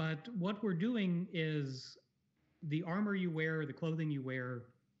 But what we're doing is the armor you wear, the clothing you wear,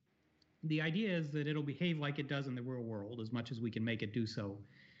 the idea is that it'll behave like it does in the real world as much as we can make it do so.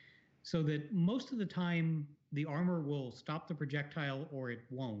 So that most of the time, the armor will stop the projectile or it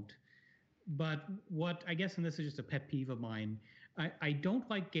won't. But what, I guess, and this is just a pet peeve of mine, I don't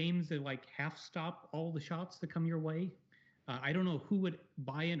like games that like half stop all the shots that come your way. I don't know who would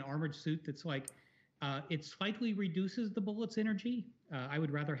buy an armored suit that's like, it slightly reduces the bullet's energy. I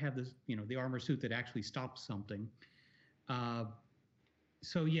would rather have this, the armor suit that actually stops something.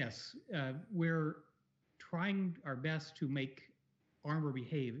 So yes, we're trying our best to make armor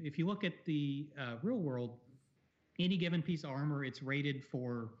behave. If you look at the real world, any given piece of armor, it's rated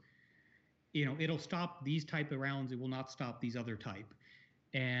for, it'll stop these type of rounds. It will not stop these other type.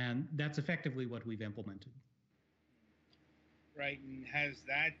 And that's effectively what we've implemented. Right, and has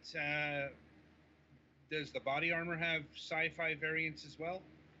that, does the body armor have sci-fi variants as well?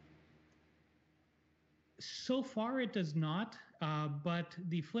 So far, it does not. But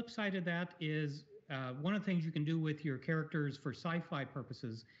the flip side of that is one of the things you can do with your characters for sci-fi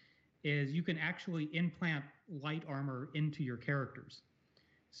purposes is you can actually implant light armor into your characters.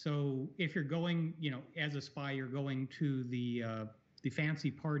 So if you're going, as a spy, you're going to the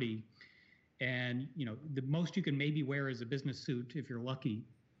fancy party, and the most you can maybe wear is a business suit if you're lucky.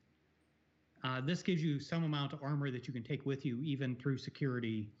 This gives you some amount of armor that you can take with you, even through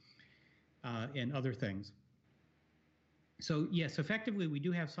security and other things. So yes, effectively, we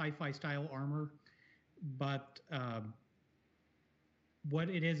do have sci-fi style armor, but what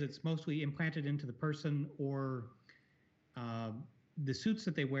it is, it's mostly implanted into the person, or the suits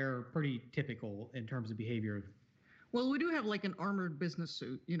that they wear are pretty typical in terms of behavior. Well, we do have like an armored business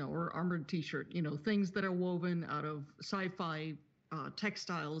suit, or armored t-shirt, things that are woven out of sci-fi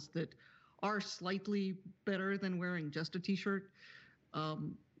textiles that are slightly better than wearing just a t-shirt.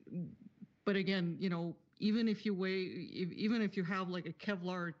 But again, even if you have like a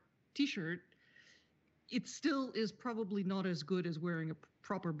Kevlar t-shirt, it still is probably not as good as wearing a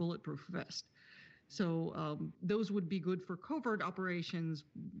proper bulletproof vest. So those would be good for covert operations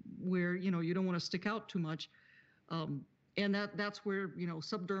where, you don't want to stick out too much. And that's where,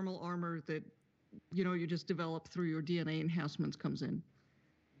 subdermal armor that, you just develop through your DNA enhancements comes in.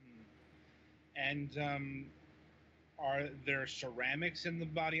 And are there ceramics in the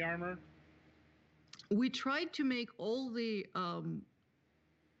body armor? We tried to make all the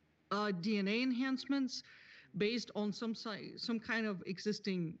DNA enhancements based on some kind of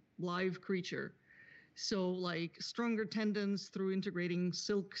existing live creature. So like stronger tendons through integrating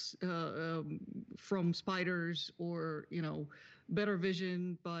silks from spiders, or, better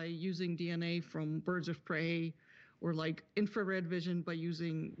vision by using DNA from birds of prey, or like infrared vision by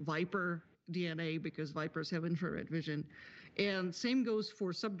using viper DNA, because vipers have infrared vision. And same goes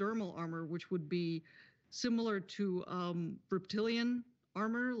for subdermal armor, which would be similar to reptilian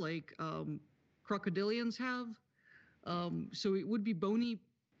armor, like crocodilians have. So it would be bony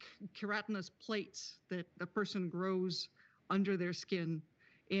keratinous plates that a person grows under their skin.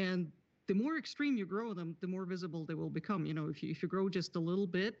 And the more extreme you grow them, the more visible they will become. If you grow just a little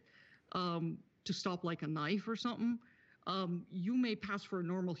bit to stop like a knife or something, you may pass for a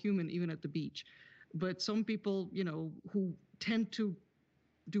normal human even at the beach. But some people, who tend to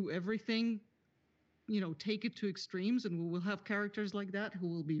do everything, take it to extremes, and we will have characters like that who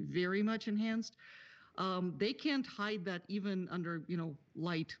will be very much enhanced. They can't hide that even under,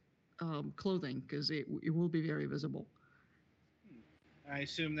 light clothing, because it will be very visible. I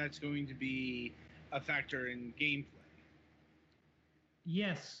assume that's going to be a factor in gameplay.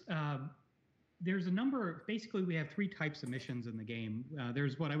 Yes. There's a number, basically we have three types of missions in the game.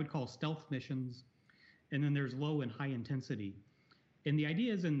 There's what I would call stealth missions, and then there's low and high intensity. And the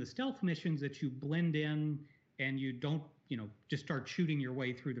idea is in the stealth missions that you blend in and you don't, just start shooting your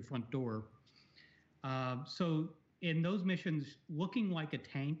way through the front door. So in those missions, looking like a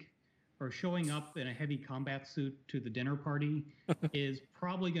tank or showing up in a heavy combat suit to the dinner party is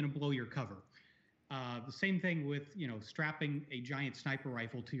probably going to blow your cover. The same thing with, strapping a giant sniper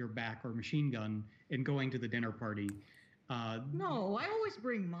rifle to your back or machine gun and going to the dinner party. No, I always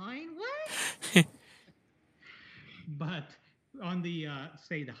bring mine. What? But on the,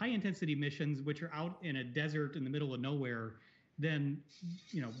 say, the high intensity missions, which are out in a desert in the middle of nowhere, then,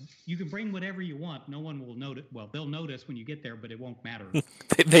 you can bring whatever you want. No one will notice. Well, they'll notice when you get there, but it won't matter.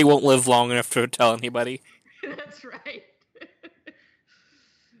 They won't live long enough to tell anybody. That's right.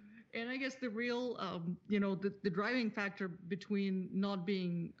 And I guess the real, the driving factor between not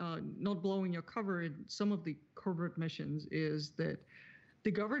blowing your cover in some of the covert missions is that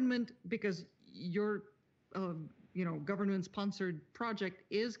the government, because your, government-sponsored project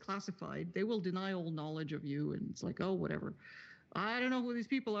is classified, they will deny all knowledge of you, and it's like, oh, whatever. I don't know who these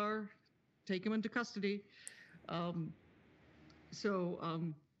people are. Take them into custody.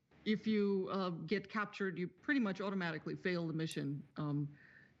 If you get captured, you pretty much automatically fail the mission.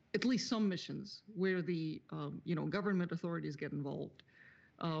 At least some missions where the government authorities get involved.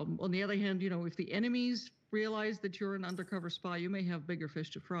 On the other hand, if the enemies realize that you're an undercover spy, you may have bigger fish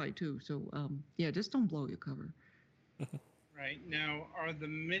to fry too. So yeah, just don't blow your cover. Right. Now, are the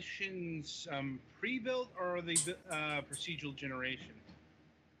missions pre-built or are they procedural generation?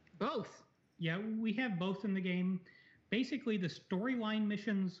 Both. Yeah, we have both in the game. Basically, the storyline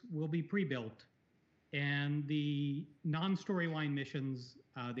missions will be pre-built, and the non-storyline missions,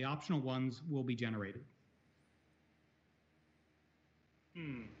 the optional ones, will be generated.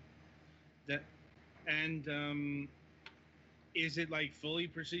 That, and is it like fully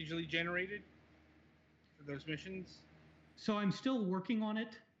procedurally generated for those missions? So I'm still working on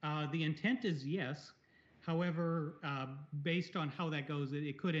it. The intent is yes. However, based on how that goes,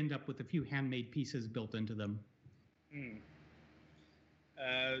 it could end up with a few handmade pieces built into them.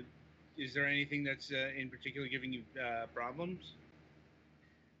 Is there anything that's in particular giving you problems?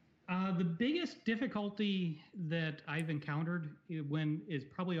 The biggest difficulty that I've encountered is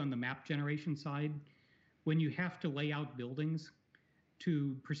probably on the map generation side, when you have to lay out buildings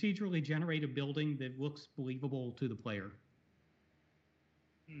to procedurally generate a building that looks believable to the player.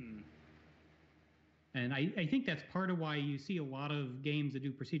 And I think that's part of why you see a lot of games that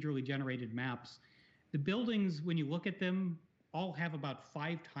do procedurally generated maps. The buildings, when you look at them, all have about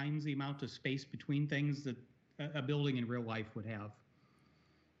 5 times the amount of space between things that a building in real life would have.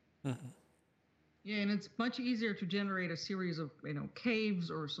 Yeah, and it's much easier to generate a series of, caves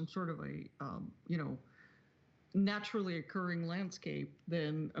or some sort of a, naturally occurring landscape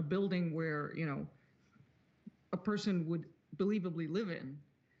than a building where, a person would believably live in.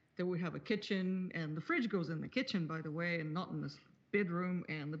 That would have a kitchen, and the fridge goes in the kitchen, by the way, and not in this bedroom,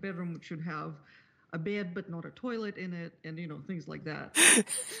 and the bedroom should have a bed but not a toilet in it, and, things like that.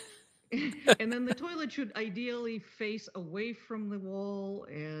 And then the toilet should ideally face away from the wall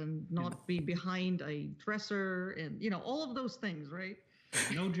and not be behind a dresser and, all of those things, right?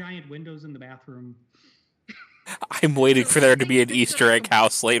 No giant windows in the bathroom. I'm waiting for there to be an Easter egg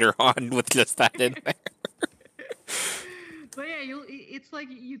house later on with just that in there. But yeah, it's like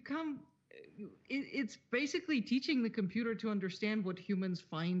it's basically teaching the computer to understand what humans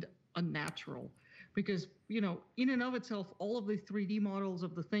find unnatural. Because, in and of itself, all of the 3D models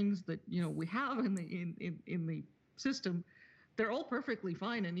of the things that, we have in the system, they're all perfectly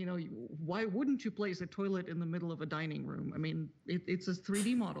fine. And, why wouldn't you place a toilet in the middle of a dining room? I mean, it's a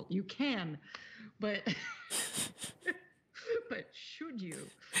 3D model. You can, but but should you?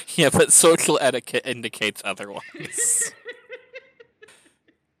 Yeah, but social etiquette indicates otherwise.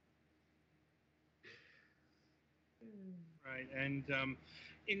 Right. And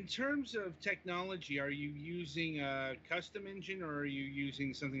in terms of technology, are you using a custom engine or are you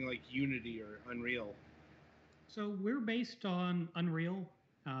using something like Unity or Unreal? So we're based on Unreal.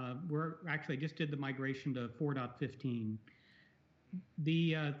 We're actually just did the migration to 4.15.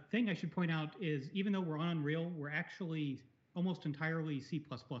 The thing I should point out is even though we're on Unreal, we're actually almost entirely C++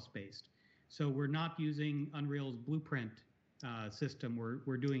 based. So we're not using Unreal's blueprint system.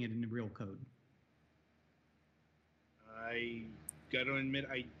 We're doing it in real code. I got to admit,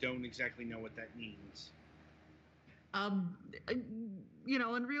 I don't exactly know what that means.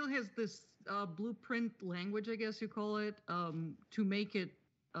 Unreal has this blueprint language, I guess you call it, to make it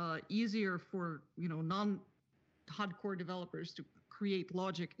easier for, non-hardcore developers to create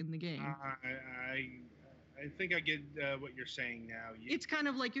logic in the game. I think I get what you're saying now. It's kind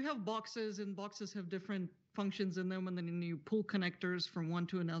of like you have boxes, and boxes have different functions in them, and then you pull connectors from one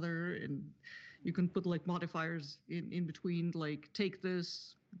to another, and you can put like modifiers in between, like take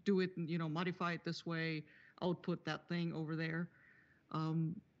this, do it, modify it this way, output that thing over there. I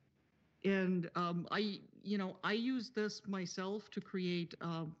use this myself to create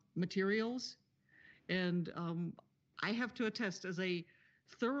materials, and I have to attest, as a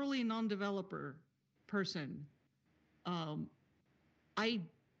thoroughly non-developer person, I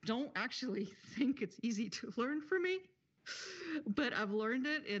don't actually think it's easy to learn for me, but I've learned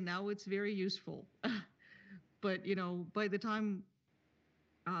it, and now it's very useful. But by the time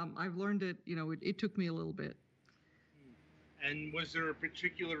I've learned it, it took me a little bit. And was there a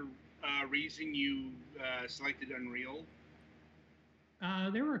particular reason you selected Unreal?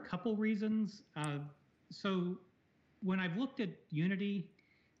 There were a couple reasons. So when I've looked at Unity,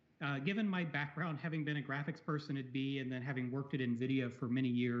 given my background, having been a graphics person at B and then having worked at NVIDIA for many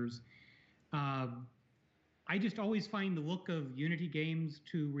years, I just always find the look of Unity games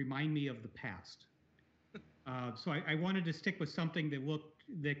to remind me of the past. So I wanted to stick with something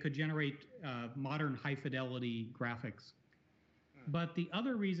that could generate modern high fidelity graphics. But the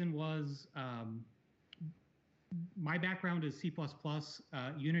other reason was my background is C++,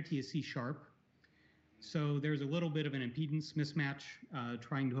 Unity is C#. So there's a little bit of an impedance mismatch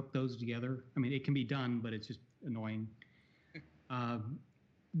trying to hook those together. I mean, it can be done, but it's just annoying.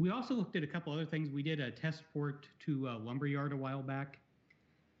 We also looked at a couple other things. We did a test port to Lumberyard a while back,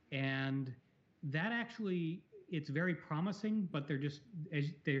 and that actually, it's very promising, but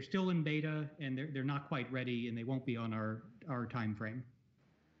they're still in beta and they're not quite ready, and they won't be on our time frame.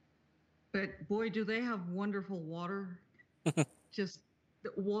 But boy, do they have wonderful water. Just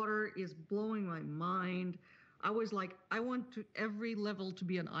the water is blowing my mind. I was like, I want every level to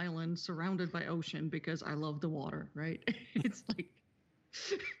be an island surrounded by ocean because I love the water, right? It's like,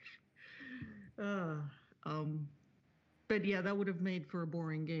 but yeah, that would have made for a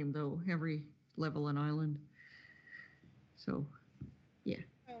boring game though. Every level an island. So, yeah.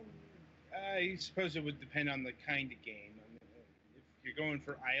 I suppose it would depend on the kind of game. I mean, if you're going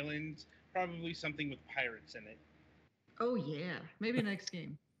for islands, probably something with pirates in it. Oh yeah, maybe next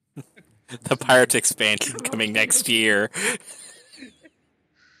game. The Pirates expansion coming next year.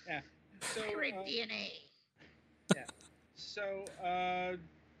 Yeah. So, Pirate DNA. Yeah. So,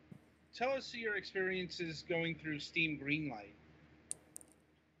 tell us your experiences going through Steam Greenlight.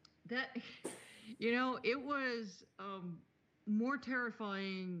 That, it was more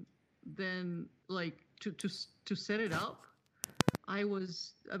terrifying than like to set it up. I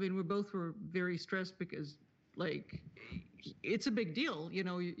mean, we both were very stressed because like it's a big deal.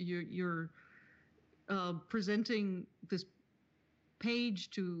 You're presenting this page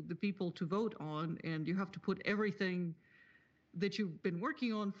to the people to vote on, and you have to put everything that you've been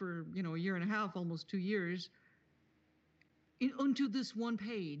working on for a year and a half, almost 2 years, onto this one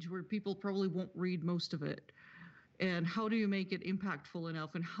page where people probably won't read most of it. And how do you make it impactful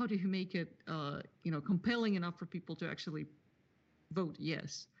enough, and how do you make it compelling enough for people to actually vote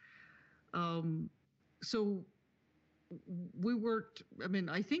yes? So we worked,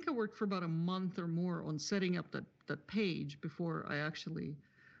 I think I worked for about a month or more on setting up that page before I actually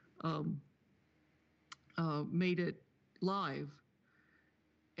made it live.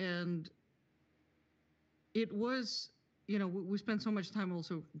 And it was, we spent so much time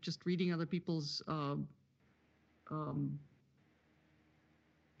also just reading other people's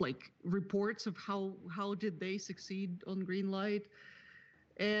like reports of how did they succeed on Greenlight.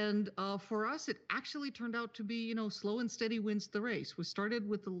 And for us, it actually turned out to be, slow and steady wins the race. We started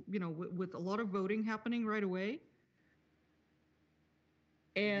with with a lot of voting happening right away,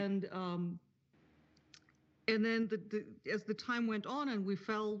 and then as the time went on, and we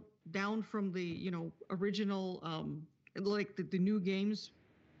fell down from the original like the new games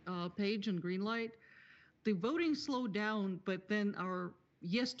page on Greenlight, the voting slowed down, but then our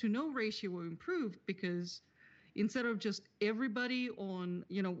yes to no ratio improved because instead of just everybody on,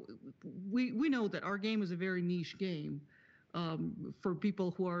 we know that our game is a very niche game for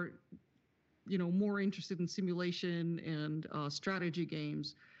people who are, more interested in simulation and strategy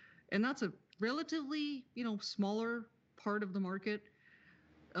games. And that's a relatively, smaller part of the market.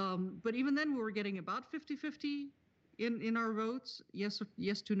 But even then, we were getting about 50-50 in our votes, yes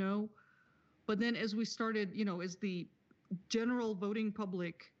to no. But then as we started, as the general voting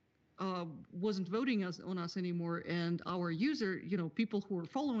public wasn't voting on us anymore, and our user, people who were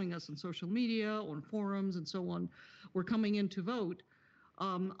following us on social media, on forums, and so on, were coming in to vote,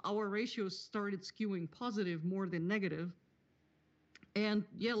 our ratios started skewing positive more than negative. And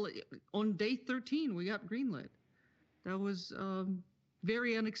yeah, on day 13, we got greenlit. That was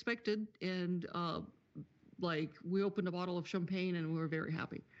very unexpected, and like we opened a bottle of champagne and we were very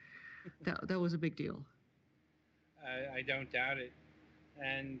happy. That was a big deal. I don't doubt it.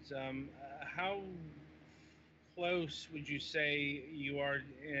 And how close would you say you are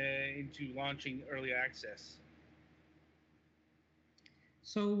into launching early access?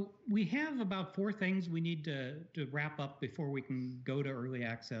 So we have about 4 things we need to wrap up before we can go to early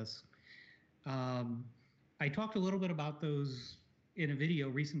access. I talked a little bit about those in a video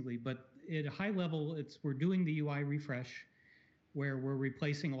recently, but at a high level, we're doing the UI refresh, where we're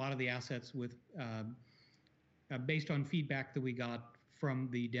replacing a lot of the assets with based on feedback that we got from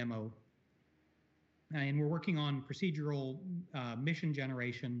the demo. And we're working on procedural mission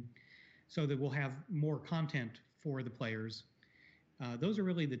generation so that we'll have more content for the players. Those are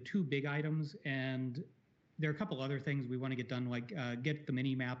really the 2 big items, and there are a couple other things we want to get done, like get the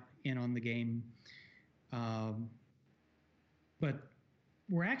mini map in on the game. But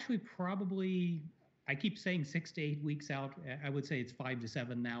we're actually probably, I keep saying 6 to 8 weeks out. I would say it's 5 to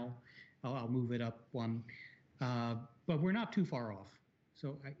 7 now. I'll move it up 1. But we're not too far off.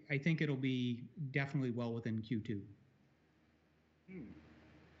 So I think it'll be definitely well within Q2.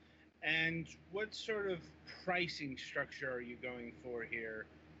 And what sort of pricing structure are you going for here?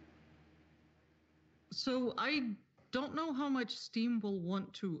 So I don't know how much Steam will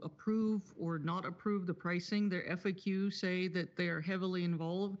want to approve or not approve the pricing. Their FAQ say that they are heavily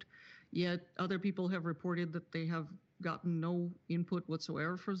involved, yet other people have reported that they have gotten no input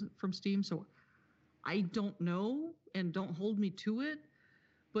whatsoever from Steam. So I don't know, and don't hold me to it.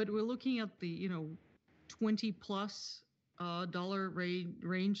 But we're looking at the 20 plus dollar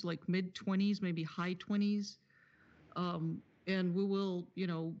range, like mid 20s, maybe high 20s, and we will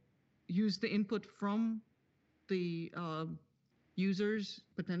use the input from the users,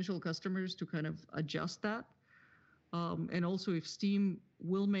 potential customers, to kind of adjust that. And also, if Steam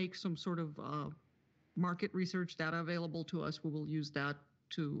will make some sort of market research data available to us, we will use that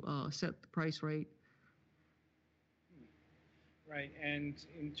to set the price rate. Right, and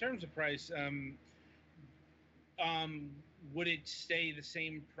in terms of price, would it stay the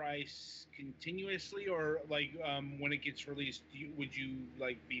same price continuously, or like when it gets released, would you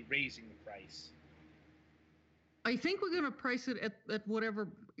like be raising the price? I think we're going to price it at whatever.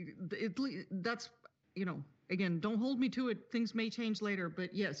 That's again, don't hold me to it. Things may change later,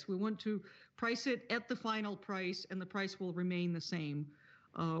 but yes, we want to price it at the final price, and the price will remain the same.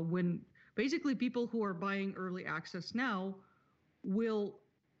 When basically people who are buying early access now will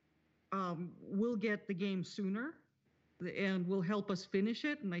get the game sooner, and will help us finish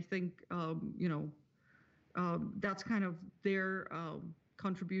it. And I think that's kind of their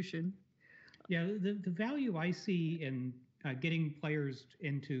contribution. Yeah, the value I see in getting players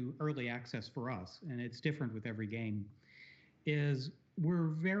into early access for us, and it's different with every game, is we're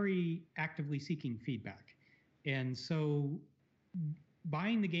very actively seeking feedback. And so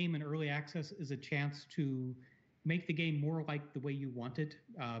buying the game in early access is a chance to make the game more like the way you want it,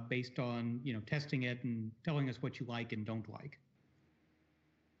 based on testing it and telling us what you like and don't like.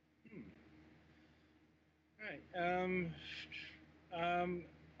 All right.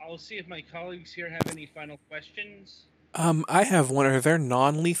 I'll see if my colleagues here have any final questions. I have one. Are there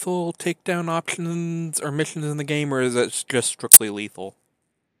non-lethal takedown options or missions in the game, or is it just strictly lethal?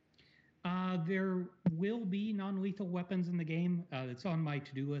 There will be non-lethal weapons in the game. It's on my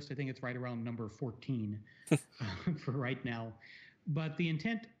to-do list. I think it's right around number 14 for right now. But the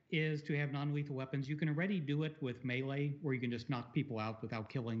intent is to have non-lethal weapons. You can already do it with melee, where you can just knock people out without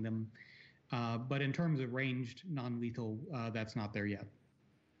killing them. But in terms of ranged non-lethal, that's not there yet.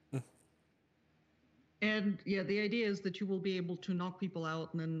 And yeah, the idea is that you will be able to knock people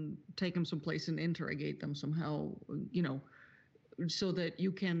out and then take them someplace and interrogate them somehow, so that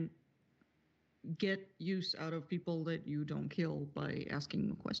you can get use out of people that you don't kill by asking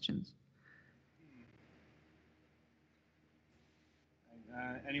them questions.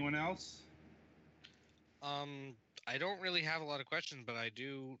 Anyone else? I don't really have a lot of questions, but I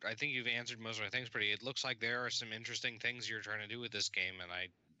think you've answered most of my things pretty. It looks like there are some interesting things you're trying to do with this game, and I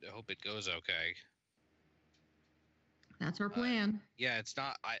hope it goes okay. That's our plan. Yeah, it's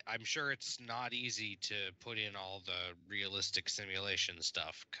not. I'm sure it's not easy to put in all the realistic simulation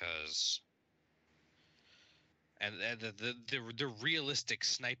stuff, because the realistic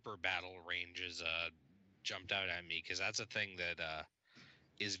sniper battle ranges jumped out at me, because that's a thing that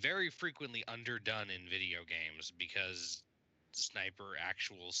is very frequently underdone in video games, because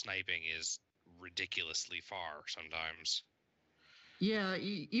actual sniping is ridiculously far sometimes. Yeah,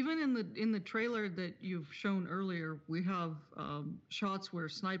 even in the trailer that you've shown earlier, we have shots where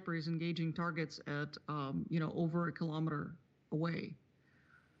sniper is engaging targets at over a kilometer away,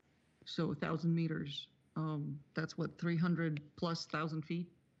 so 1,000 meters. That's what, 300,000+ feet.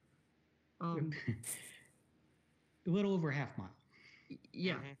 A little over half mile.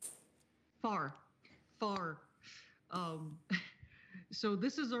 Yeah, far. So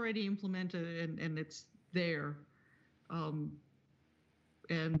this is already implemented, and it's there.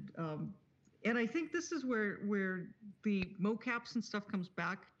 And I think this is where the mocaps and stuff comes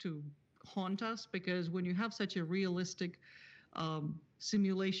back to haunt us, because when you have such a realistic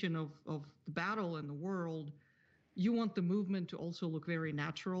simulation of the battle and the world, you want the movement to also look very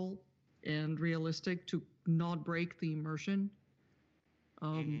natural and realistic, to not break the immersion.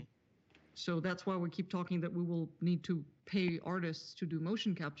 So that's why we keep talking that we will need to pay artists to do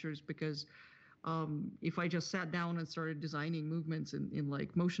motion captures, because if I just sat down and started designing movements in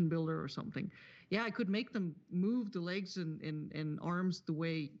like Motion Builder or something, yeah, I could make them move the legs and arms the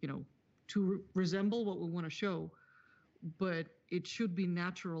way, to resemble what we want to show, but it should be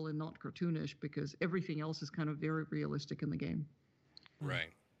natural and not cartoonish, because everything else is kind of very realistic in the game.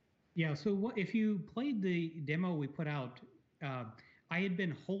 Right. Yeah, so if you played the demo we put out, I had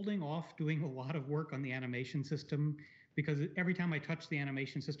been holding off doing a lot of work on the animation system, because every time I touch the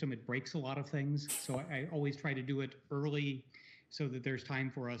animation system, it breaks a lot of things. So I always try to do it early, so that there's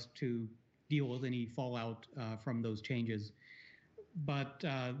time for us to, deal with any fallout from those changes. But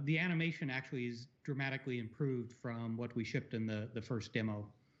the animation actually is dramatically improved from what we shipped in the first demo.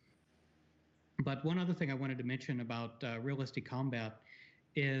 But one other thing I wanted to mention about realistic combat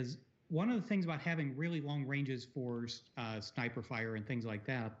is one of the things about having really long ranges for sniper fire and things like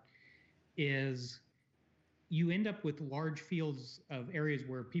that is you end up with large fields of areas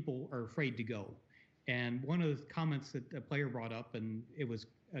where people are afraid to go. And one of the comments that a player brought up, and it was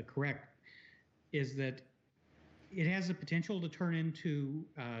correct, is that it has the potential to turn into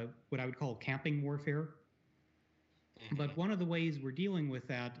what I would call camping warfare. But one of the ways we're dealing with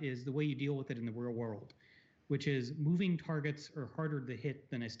that is the way you deal with it in the real world, which is moving targets are harder to hit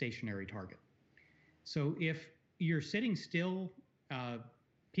than a stationary target. So if you're sitting still,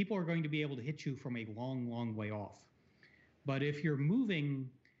 people are going to be able to hit you from a long, long way off. But if you're moving,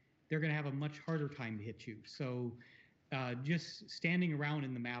 they're going to have a much harder time to hit you. So just standing around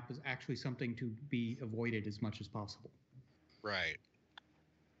in the map is actually something to be avoided as much as possible. Right.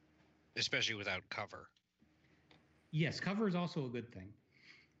 Especially without cover. Yes, cover is also a good thing.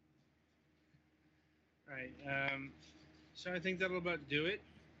 All right. So I think that'll about do it.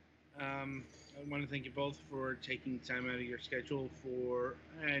 I want to thank you both for taking time out of your schedule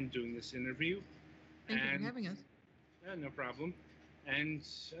and doing this interview. Thank you for having us. No problem. And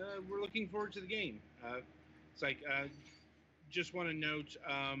we're looking forward to the game. It's like, just want to note,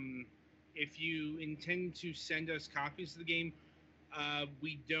 if you intend to send us copies of the game,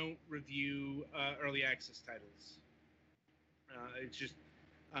 we don't review early access titles. It's just...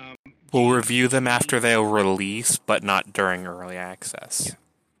 We'll review them after they'll release, but not during early access.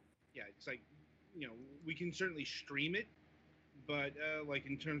 Yeah, it's like, we can certainly stream it, but like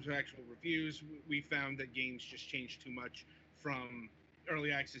in terms of actual reviews, we found that games just change too much from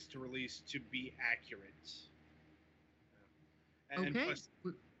early access to release to be accurate. And Okay. plus,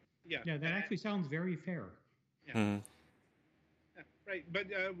 Yeah, that actually sounds very fair. Yeah. Yeah, right, but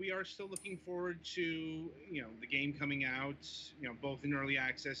we are still looking forward to the game coming out, both in early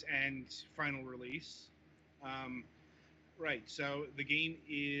access and final release. Right, so the game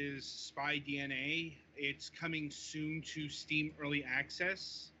is Spy DNA. It's coming soon to Steam Early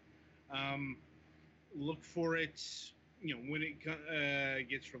Access. Look for it, when it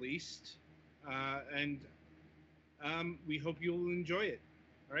gets released, and we hope you'll enjoy it.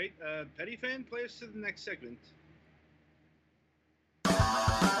 All right, Petty Fan, play us to the next segment.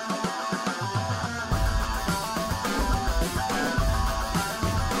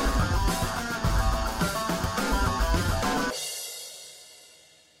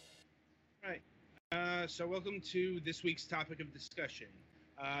 So welcome to this week's topic of discussion.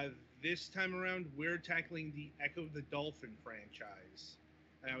 This time around, we're tackling the Echo the Dolphin franchise.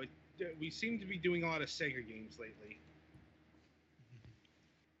 We seem to be doing a lot of Sega games lately.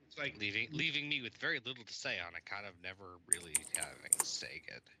 It's like leaving me with very little to say on it, kind of never really having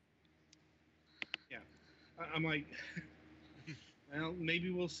Sega. Yeah, I'm like, well,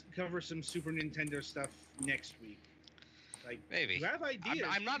 maybe we'll cover some Super Nintendo stuff next week. Like, maybe. You have ideas.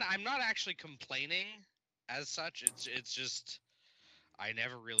 I'm not actually complaining as such. It's just I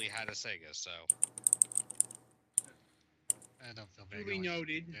never really had a Sega, so I don't feel very duly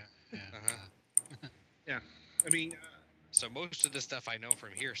noted. Yeah. Yeah. I mean, so most of the stuff I know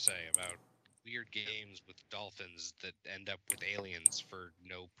from hearsay about weird games with dolphins that end up with aliens for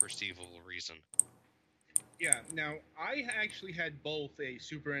no perceivable reason. Yeah. Now, I actually had both a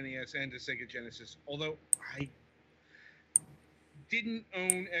Super NES and a Sega Genesis, although I didn't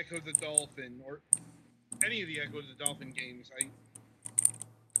own Echo the Dolphin or any of the Echo the Dolphin games.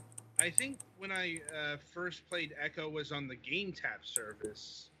 I think when I first played Echo was on the Game Tap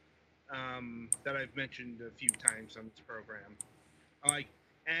service that I've mentioned a few times on this program.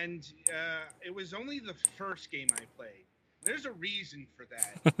 It was only the first game I played. There's a reason for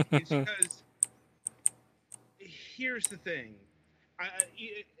that. It's because here's the thing.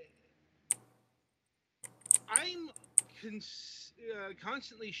 I'm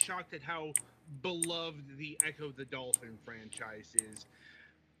constantly shocked at how beloved the Echo the Dolphin franchise is.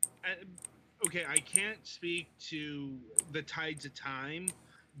 Okay, I can't speak to the Tides of Time,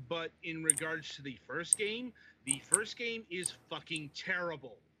 but in regards to the first game is fucking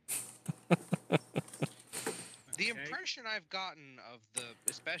terrible. The impression I've gotten of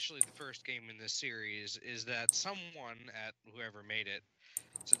especially the first game in this series, is that someone at whoever made it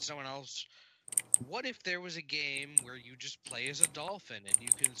said to someone else, what if there was a game where you just play as a dolphin and you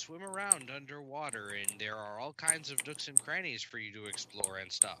can swim around underwater and there are all kinds of nooks and crannies for you to explore and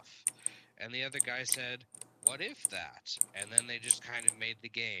stuff? And the other guy said, what if that? And then they just kind of made the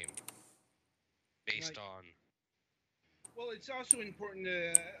game based on Well, it's also important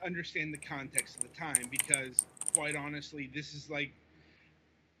to understand the context of the time because, quite honestly, this is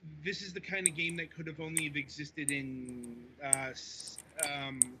the kind of game that could have only have existed in the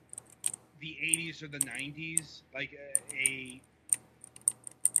 80s or the 90s, like a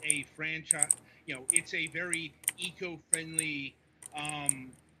franchise. It's a very eco-friendly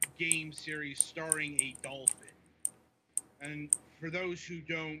game series starring a dolphin. And for those who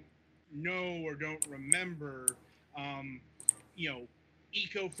don't know or don't remember, um,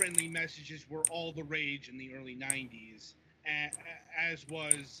 eco-friendly messages were all the rage in the early 90s, as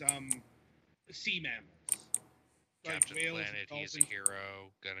was sea mammals. Captain Like whales Planet, and he's a dolphins.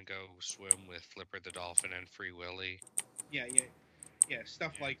 hero. Gonna go swim with Flipper the Dolphin and Free Willy. Yeah,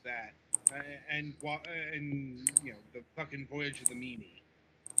 stuff Yeah. like that. And the fucking Voyage of the Mimi.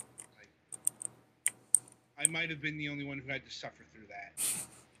 I might have been the only one who had to suffer through that.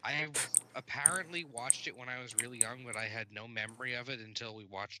 I apparently watched it when I was really young, but I had no memory of it until we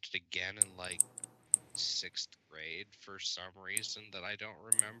watched it again in like 6th grade for some reason that I don't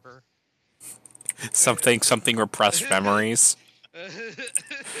remember. Something repressed memories.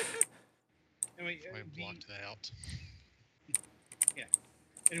 Anyway, I blocked that out.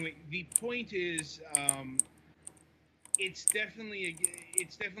 Anyway, the point is, it's definitely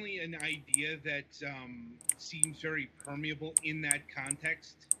an idea that seems very permeable in that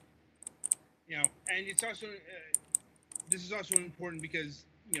context. And it's also this is also important because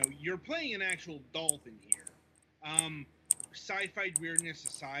you're playing an actual dolphin here. Sci-fi weirdness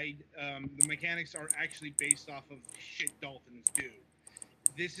aside, the mechanics are actually based off of shit dolphins do.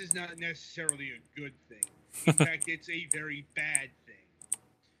 This is not necessarily a good thing. In fact, it's a very bad thing.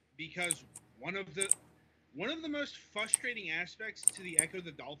 Because one of the most frustrating aspects to the Echo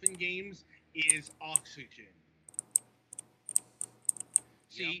the Dolphin games is oxygen.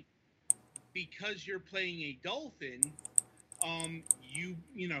 See, because you're playing a dolphin, you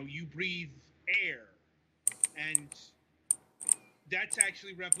breathe air, and that's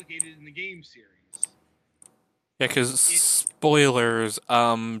actually replicated in the game series. Yeah, because spoilers,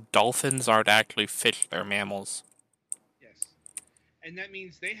 dolphins aren't actually fish; they're mammals. And that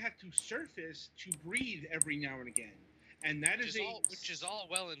means they have to surface to breathe every now and again. And that which is all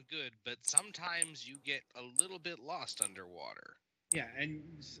well and good, but sometimes you get a little bit lost underwater. Yeah, and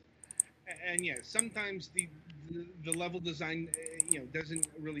sometimes the level design doesn't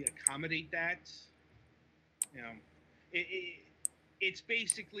really accommodate that. It's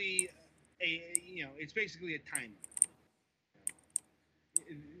basically a timer.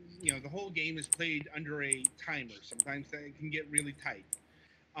 The whole game is played under a timer. Sometimes that can get really tight.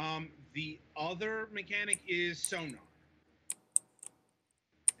 The other mechanic is sonar.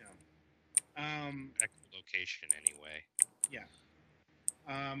 Echolocation, anyway. Yeah.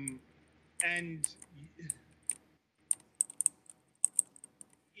 And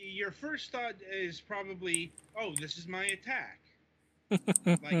your first thought is probably, oh, this is my attack.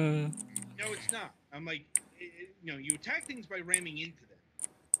 Like, no, it's not. I'm like, you attack things by ramming into them.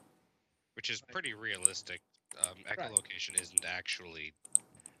 Which is pretty realistic. Echolocation isn't actually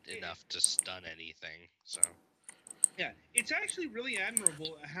enough to stun anything, so... Yeah, it's actually really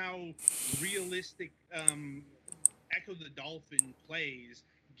admirable how realistic Echo the Dolphin plays,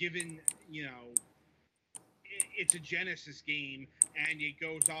 given, it's a Genesis game, and it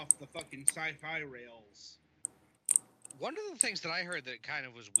goes off the fucking sci-fi rails. One of the things that I heard that kind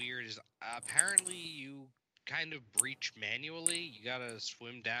of was weird is apparently you kind of breach manually. You gotta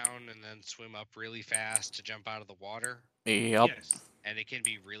swim down and then swim up really fast to jump out of the water. Yep. Yes. And it can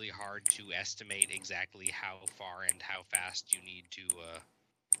be really hard to estimate exactly how far and how fast you need to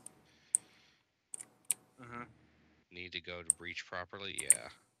need to go to breach properly.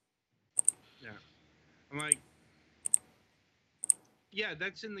 Yeah. I'm like, yeah,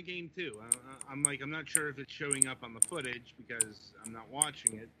 that's in the game too. I'm like, I'm not sure if it's showing up on the footage because I'm not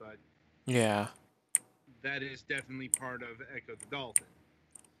watching it, but yeah, that is definitely part of Echo the Dolphin.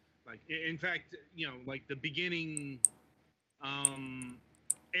 Like, in fact, like the beginning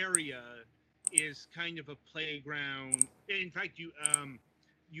area is kind of a playground. In fact,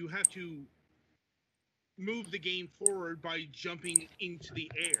 you have to move the game forward by jumping into the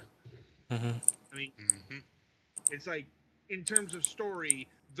air. Mm-hmm. I mean, it's like, in terms of story,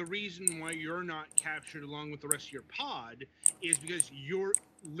 the reason why you're not captured along with the rest of your pod is because you're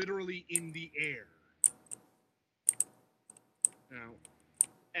literally in the air.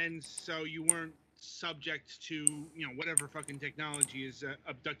 And so you weren't subject to, whatever fucking technology is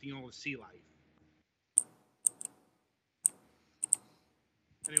abducting all the sea life.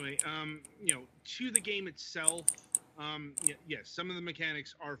 Anyway, to the game itself, yes, some of the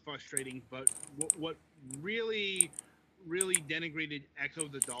mechanics are frustrating, but what really really denigrated Echo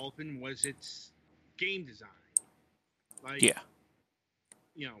the Dolphin was its game design. Like, Yeah.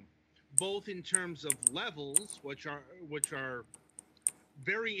 you know, both in terms of levels, which are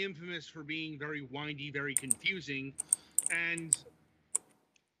very infamous for being very windy, very confusing, and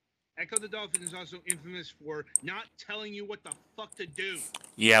Echo the Dolphin is also infamous for not telling you what the fuck to do.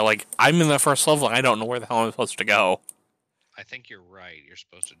 Yeah, like, I'm in the first level, and I don't know where the hell I'm supposed to go. I think you're right. You're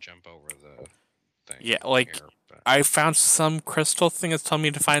supposed to jump over the thing. Yeah, like, here, but... I found some crystal thing that's telling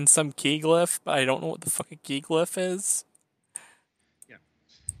me to find some key glyph, but I don't know what the fucking key glyph is. Yeah.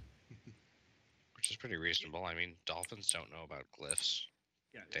 Which is pretty reasonable. I mean, dolphins don't know about glyphs.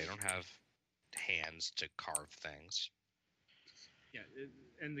 Yeah. They don't have hands to carve things. Yeah,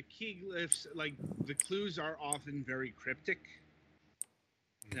 and the key glyphs, like, the clues are often very cryptic.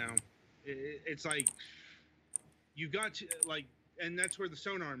 Now, it's like, you got to, like, and that's where the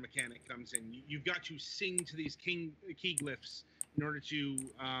sonar mechanic comes in. You've got to sing to these key glyphs in order to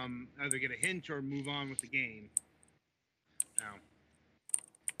either get a hint or move on with the game. Now,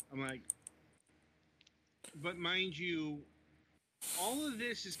 I'm like, but mind you, all of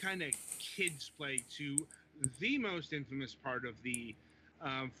this is kind of kids' play to the most infamous part of the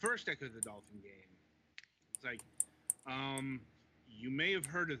first Echo the Dolphin game. It's like, you may have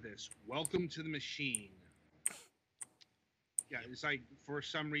heard of this. Welcome to the Machine. Yeah, it's like, for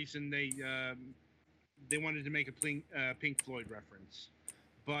some reason they wanted to make a Pink Floyd reference,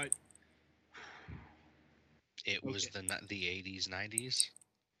 but it was the 80s, 90s.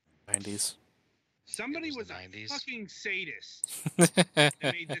 90s. Somebody was the a 90s. fucking sadist and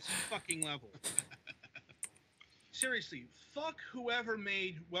made this fucking level. Seriously, fuck whoever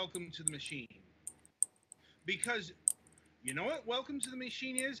made Welcome to the Machine. Because, you know what Welcome to the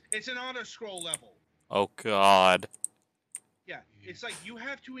Machine is? It's an auto-scroll level. Oh, God. Yeah, it's like you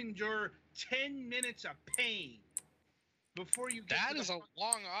have to endure 10 minutes of pain before you get That to is a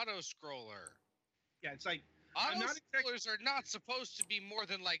long auto-scroller. Yeah, it's like... Auto-scrollers are not supposed to be more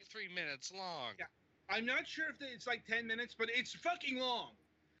than, like, 3 minutes long. Yeah, I'm not sure if it's like 10 minutes, but it's fucking long.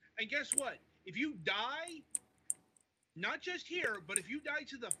 And guess what? If you die, not just here, but if you die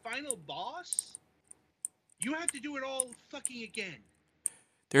to the final boss, you have to do it all fucking again.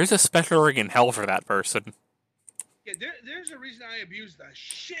 There's a special ring in hell for that person. Yeah, there's a reason I abuse the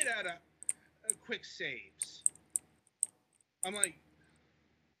shit out of quick saves. I'm like...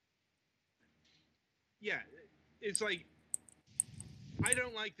 Yeah, it's like... I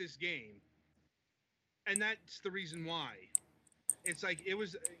don't like this game. And that's the reason why. It's like, it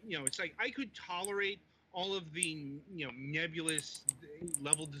was... You know, it's like, I could tolerate all of the, you know, nebulous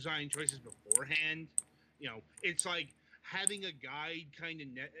level design choices beforehand. You know, it's like having a guide kind of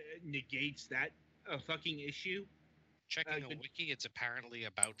negates that fucking issue. Checking a wiki, it's apparently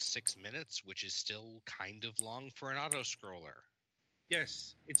about 6 minutes, which is still kind of long for an auto-scroller.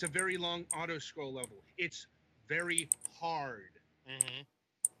 Yes, it's a very long auto-scroll level. It's very hard. Mm-hmm.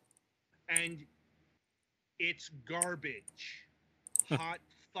 And it's garbage. Hot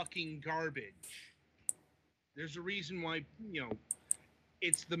fucking garbage. There's a reason why, you know,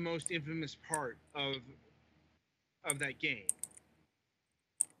 it's the most infamous part of that game.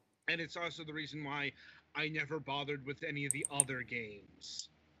 And it's also the reason why I never bothered with any of the other games.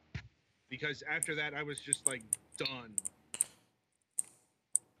 Because after that, I was just, like, done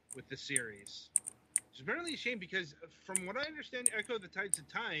with the series. It's apparently a shame because, from what I understand, Echo the Tides of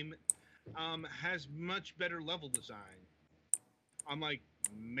Time has much better level design. I'm like,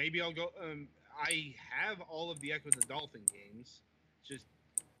 maybe I'll go... I have all of the Echo the Dolphin games. Just,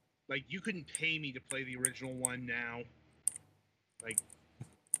 like, you couldn't pay me to play the original one now. Like...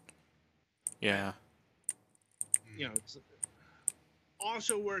 Yeah. You know, it's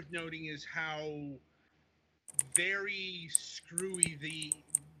also worth noting is how very screwy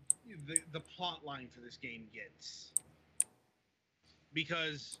the plot line for this game gets.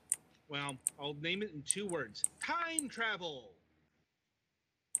 Because, well, I'll name it in 2 words. Time travel!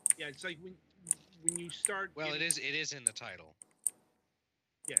 Yeah, it's like when you start... Well, it is in the title.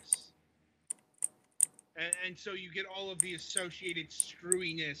 Yes. And so you get all of the associated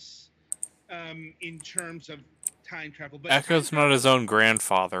screwiness in terms of time travel. But Echo's not his own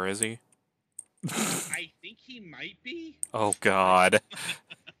grandfather, is he? I think he might be. Oh, God.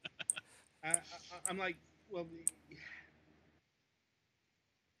 I'm like, well...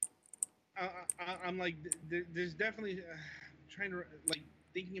 I'm like, there's definitely... trying to, like,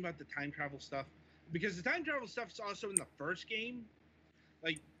 thinking about the time travel stuff. Because the time travel stuff's also in the first game.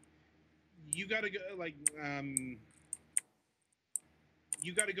 Like, you gotta go, like,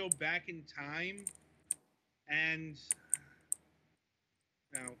 you gotta go back in time, and,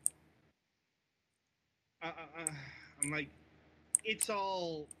 you know, I'm like, it's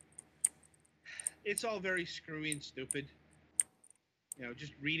all very screwy and stupid. You know,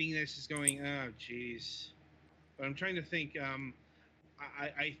 just reading this is going, oh, jeez. But I'm trying to think.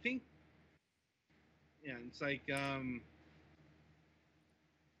 I think, yeah, it's like,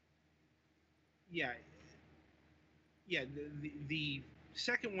 yeah, yeah. The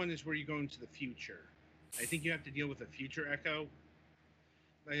second one is where you go into the future. I think you have to deal with a future echo.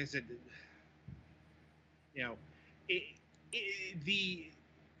 Like I said, you know, it,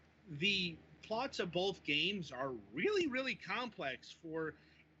 the plots of both games are really, really complex for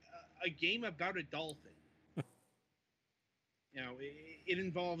a game about a dolphin. You know, it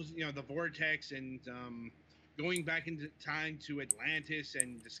involves, you know, the vortex and going back into time to Atlantis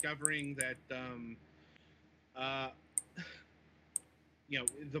and discovering that uh, you know,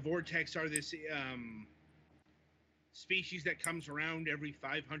 the vortex are this species that comes around every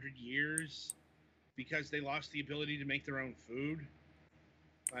 500 years because they lost the ability to make their own food.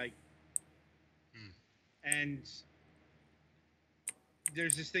 Like, and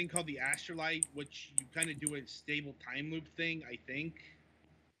there's this thing called the astrolite, which you kind of do a stable time loop thing. I think,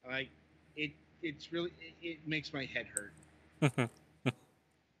 like, it's really it makes my head hurt.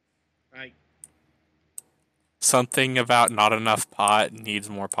 Like, Something about not enough pot needs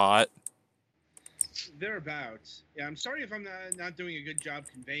more pot. thereabouts. Yeah, I'm sorry if I'm not doing a good job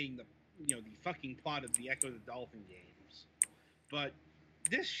conveying the, you know, the fucking plot of the Echo the Dolphin games, but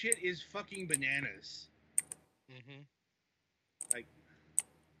this shit is fucking bananas. Mm-hmm. Like,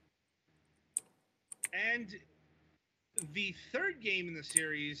 and the third game in the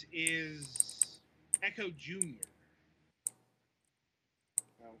series is Echo Junior.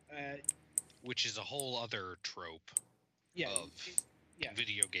 Well, Which is a whole other trope yeah, of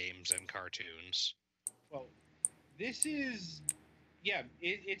video games and cartoons. Well, this is, yeah,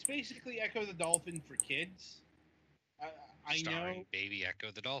 it's basically Echo the Dolphin for kids. I Starring know, Baby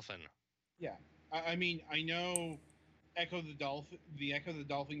Echo the Dolphin. yeah. I mean, I know Echo the Dolphin, the Echo the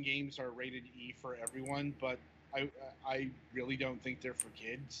Dolphin games are rated E for everyone, but I really don't think they're for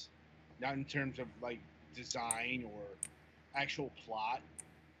kids. Not in terms of like design or actual plot.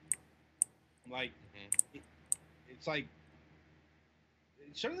 Like, it's like,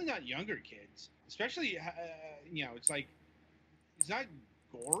 certainly not younger kids, especially you know, it's like, it's not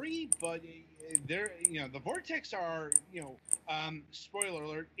gory, but they're, you know, the vortex are, you know, spoiler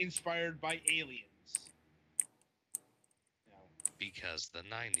alert, inspired by aliens. You know, because the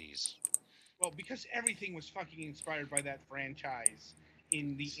 90s. well, because everything was fucking inspired by that franchise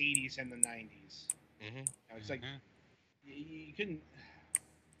in the 80s and the 90s. Mm-hmm. You know, it's like you couldn't.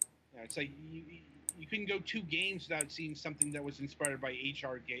 You know, it's like you couldn't go 2 games without seeing something that was inspired by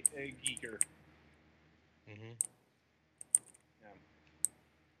HR Geeker. Mm-hmm.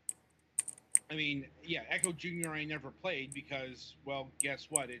 I mean, yeah, Echo Junior I never played because, well, guess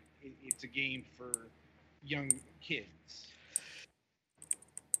what? It's a game for young kids.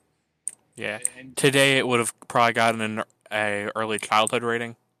 Yeah. And Today it would have probably gotten a early childhood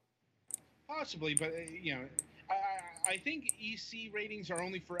rating. possibly, but you know, I think EC ratings are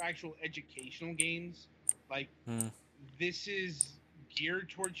only for actual educational games. Like, this is geared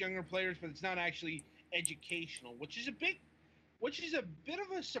towards younger players, but it's not actually educational, which is a bit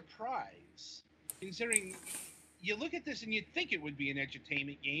of a surprise, considering you look at this and you'd think it would be an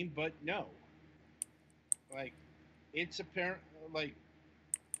edutainment game, but no. Like, it's apparently,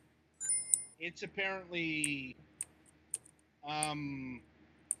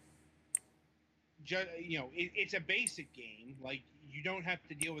 you know, it's a basic game. Like, you don't have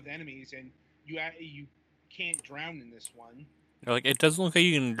to deal with enemies, and you can't drown in this one. Like, it doesn't look like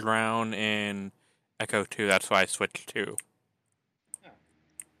you can drown in Echo 2. That's why I switched to.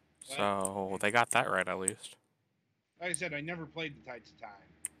 So they got that right, at least. Like I said, I never played the Tides of Time.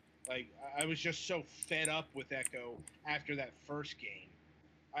 Like, I was just so fed up with Echo after that first game.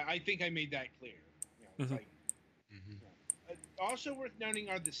 I think I made that clear. You know, it's like. You know. Also worth noting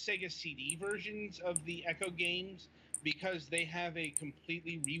are the Sega CD versions of the Echo games, because they have a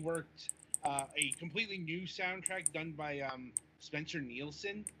completely reworked, a completely new soundtrack done by Spencer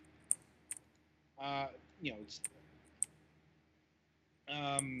Nielsen. You know, it's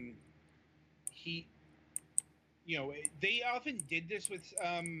he, you know, they often did this with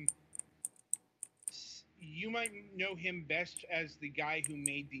you might know him best as the guy who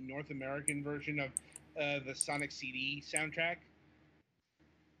made the North American version of the Sonic CD soundtrack.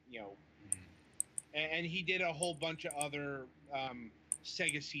 You know, and he did a whole bunch of other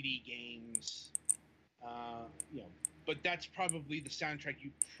Sega CD games. You know, but that's probably the soundtrack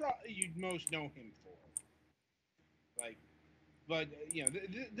you'd most know him for. Like, but you know,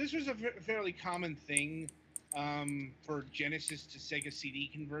 this was a fairly common thing for Genesis to Sega CD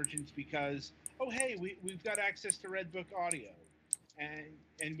conversions because, oh hey, we've got access to Redbook audio,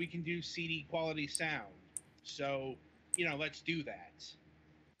 and we can do CD quality sound. So let's do that.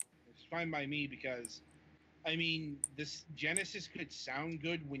 It's fine by me because I mean this Genesis could sound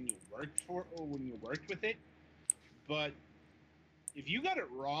good when you worked with it, but if you got it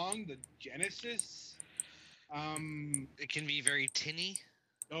wrong, the Genesis, It can be very tinny,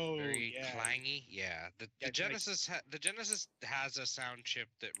 very yeah, clangy. Yeah, the Yeah, Genesis the Genesis has a sound chip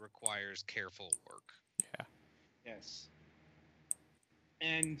that requires careful work. Yeah. yes.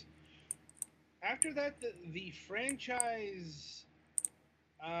 And after that, the franchise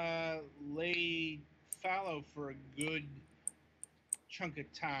laid fallow for a good chunk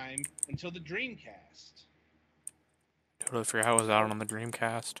of time until the Dreamcast. Totally forgot I was out on the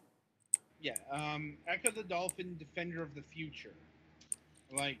Dreamcast. Yeah, Echo the Dolphin, Defender of the Future.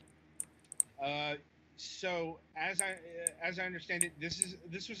 Like, so as I understand it,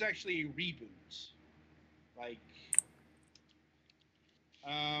 this was actually a reboot. Like,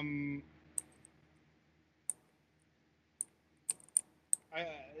 um,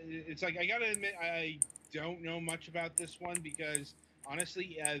 it's like I gotta admit I don't know much about this one because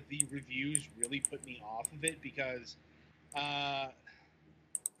honestly, the reviews really put me off of it because uh,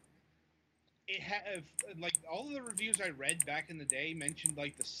 it had like all of the reviews I read back in the day mentioned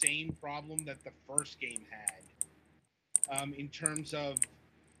like the same problem that the first game had, in terms of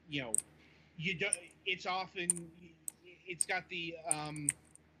you know you don't. It's often it's got the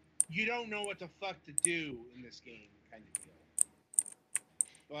you don't know what the fuck to do in this game kind of deal,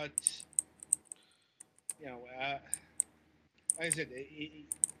 but you know. Like I said,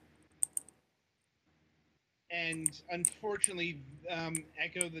 and unfortunately,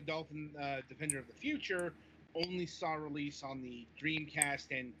 Echo the Dolphin, Defender of the Future, only saw release on the Dreamcast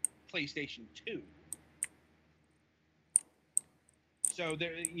and PlayStation 2. So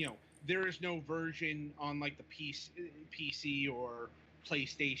there is no version on like the PC or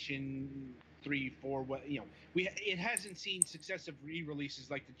PlayStation 3, 4. What it hasn't seen successive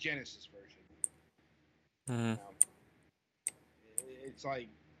re-releases like the Genesis version. Mm. It's like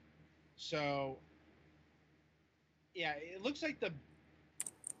so. Yeah, it looks like the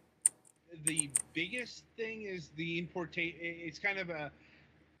biggest thing is the importation. It's kind of a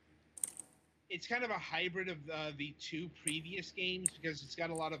hybrid of the two previous games because it's got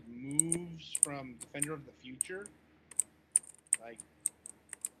a lot of moves from Defender of the Future, like,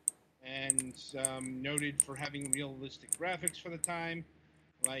 and noted for having realistic graphics for the time,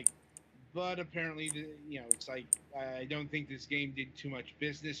 like. But apparently, it's like I don't think this game did too much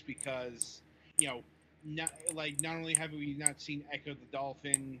business because, not only have we not seen Echo the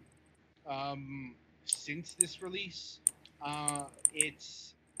Dolphin since this release,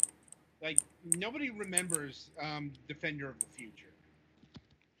 it's like nobody remembers Defender of the Future.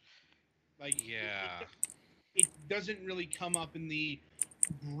 Like, Yeah. it doesn't really come up in the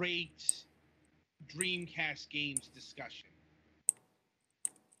great Dreamcast games discussion.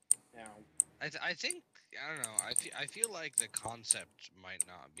 Now, I think I don't know. I feel like the concept might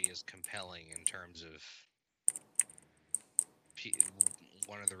not be as compelling in terms of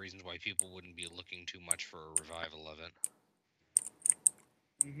one of the reasons why people wouldn't be looking too much for a revival of it.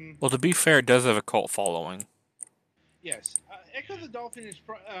 mm-hmm. Well, to be fair, it does have a cult following. Yes, Echo the Dolphin is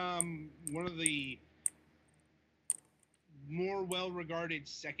one of the more well-regarded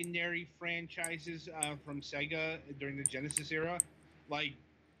secondary franchises from Sega during the Genesis era. Like,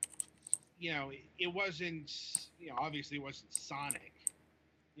 it wasn't, obviously it wasn't Sonic,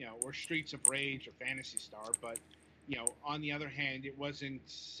 or Streets of Rage or Phantasy Star, but, on the other hand, it wasn't,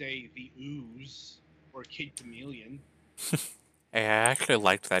 say, The Ooze or Kid Chameleon. Hey, I actually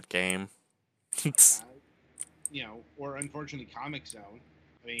liked that game. Or unfortunately Comic Zone.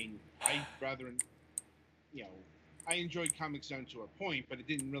 I mean, I enjoyed Comic Zone to a point, but it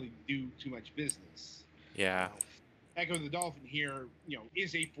didn't really do too much business. Yeah. Echo the Dolphin here,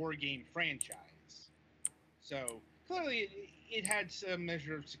 is a 4-game franchise. So clearly it had some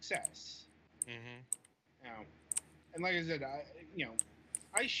measure of success. Mm-hmm. And like I said,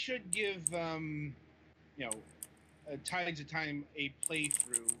 I should give, Tides of Time a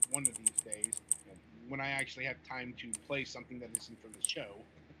playthrough one of these days, when I actually have time to play something that isn't for the show.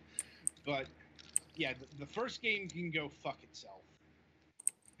 But yeah, the first game can go fuck itself.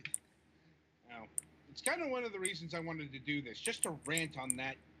 It's kind of one of the reasons I wanted to do this, just to rant on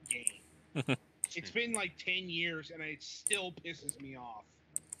that game. It's been like 10 years and it still pisses me off.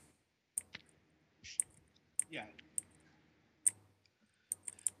 Yeah.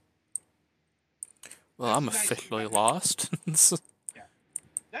 Well, I'm officially lost. Yeah.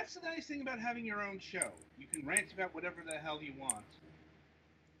 That's That's the nice thing about having your own show. You can rant about whatever the hell you want.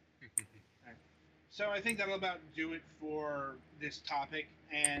 Right. So I think that'll about do it for this topic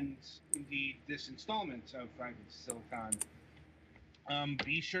and indeed this installment of Fragments of Silicon.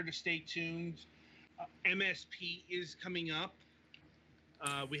 Be sure to stay tuned. MSP is coming up.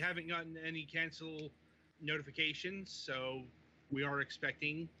 We haven't gotten any cancel notifications, so we are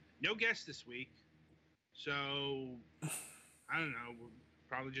expecting no guests this week. So I don't know. We're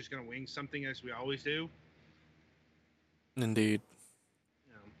probably just going to wing something as we always do. Indeed.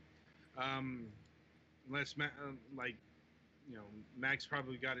 Unless, Max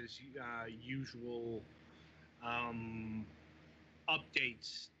probably got his usual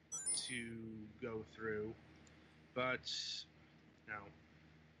updates to go through. But,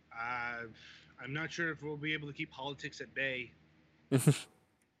 I'm not sure if we'll be able to keep politics at bay.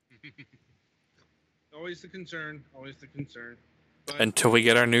 Always the concern. But Until we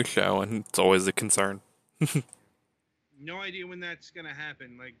get our new show, and it's always a concern. no idea when that's going to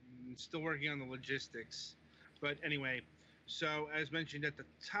happen. I'm still working on the logistics. But anyway, so as mentioned at the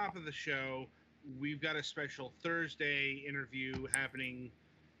top of the show, we've got a special Thursday interview happening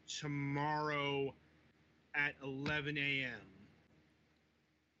tomorrow at 11 a.m.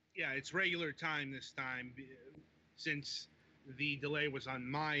 Yeah, it's regular time this time, since the delay was on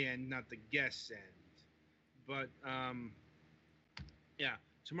my end, not the guest's end. But, yeah,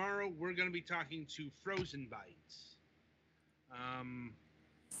 tomorrow we're going to be talking to Frozen Bites.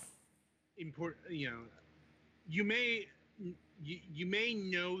 You may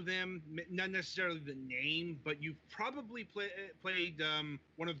know them, not necessarily the name, but you've probably played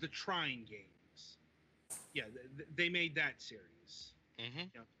one of the Trine games. Yeah, they made that series.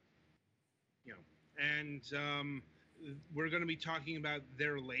 Mm-hmm. And we're going to be talking about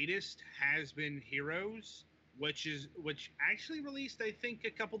their latest, Has Been Heroes, which actually released, I think,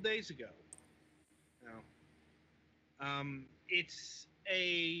 a couple days ago. It's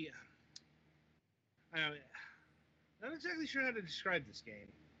I'm not exactly sure how to describe this game.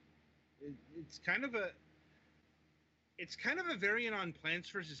 It's kind of a variant on Plants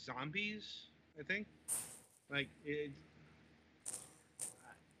vs. Zombies, I think. I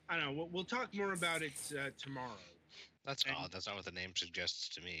don't know. We'll talk more about it tomorrow. That's odd. That's not what the name suggests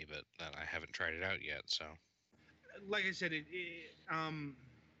to me, but I haven't tried it out yet. So, like I said,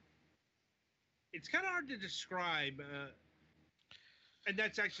 it's kind of hard to describe, and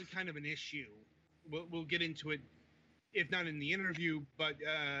that's actually kind of an issue. We'll get into it, if not in the interview, but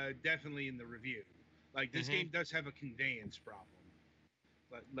definitely in the review. This game does have a conveyance problem.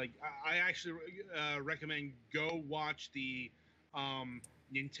 But I actually recommend go watch the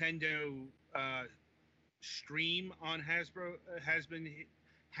Nintendo stream on Hasbro has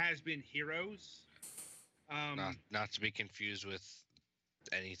been Heroes. Not to be confused with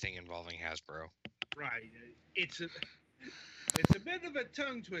anything involving Hasbro. Right. It's a bit of a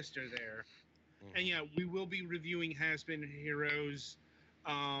tongue twister there. Mm-hmm. And yeah, we will be reviewing Has Been Heroes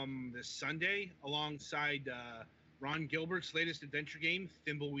this Sunday alongside Ron Gilbert's latest adventure game,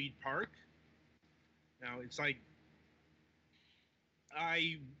 Thimbleweed Park. Now,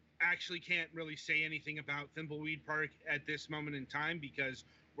 I actually can't really say anything about Thimbleweed Park at this moment in time because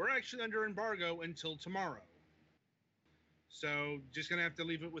we're actually under embargo until tomorrow. So just going to have to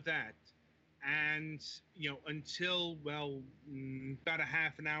leave it with that. And, until, about a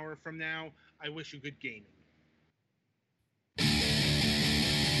half an hour from now, I wish you good gaming.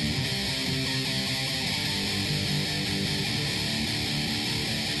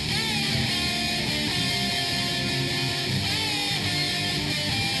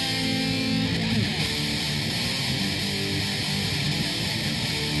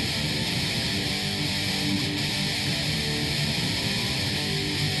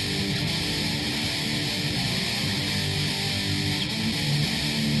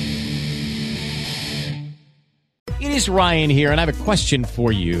 It is Ryan here, and I have a question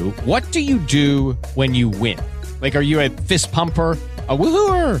for you. What do you do when you win? Are you a fist pumper, a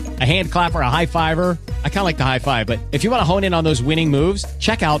woohooer, a hand clapper, a high fiver? I kind of like the high five, but if you want to hone in on those winning moves,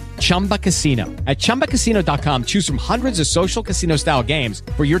 check out Chumba Casino. At ChumbaCasino.com, choose from hundreds of social casino-style games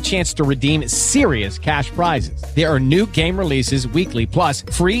for your chance to redeem serious cash prizes. There are new game releases weekly, plus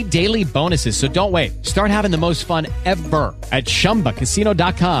free daily bonuses, so don't wait. Start having the most fun ever at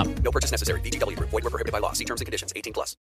ChumbaCasino.com. No purchase necessary. VGW Group. Void where prohibited by law. See terms and conditions. 18+.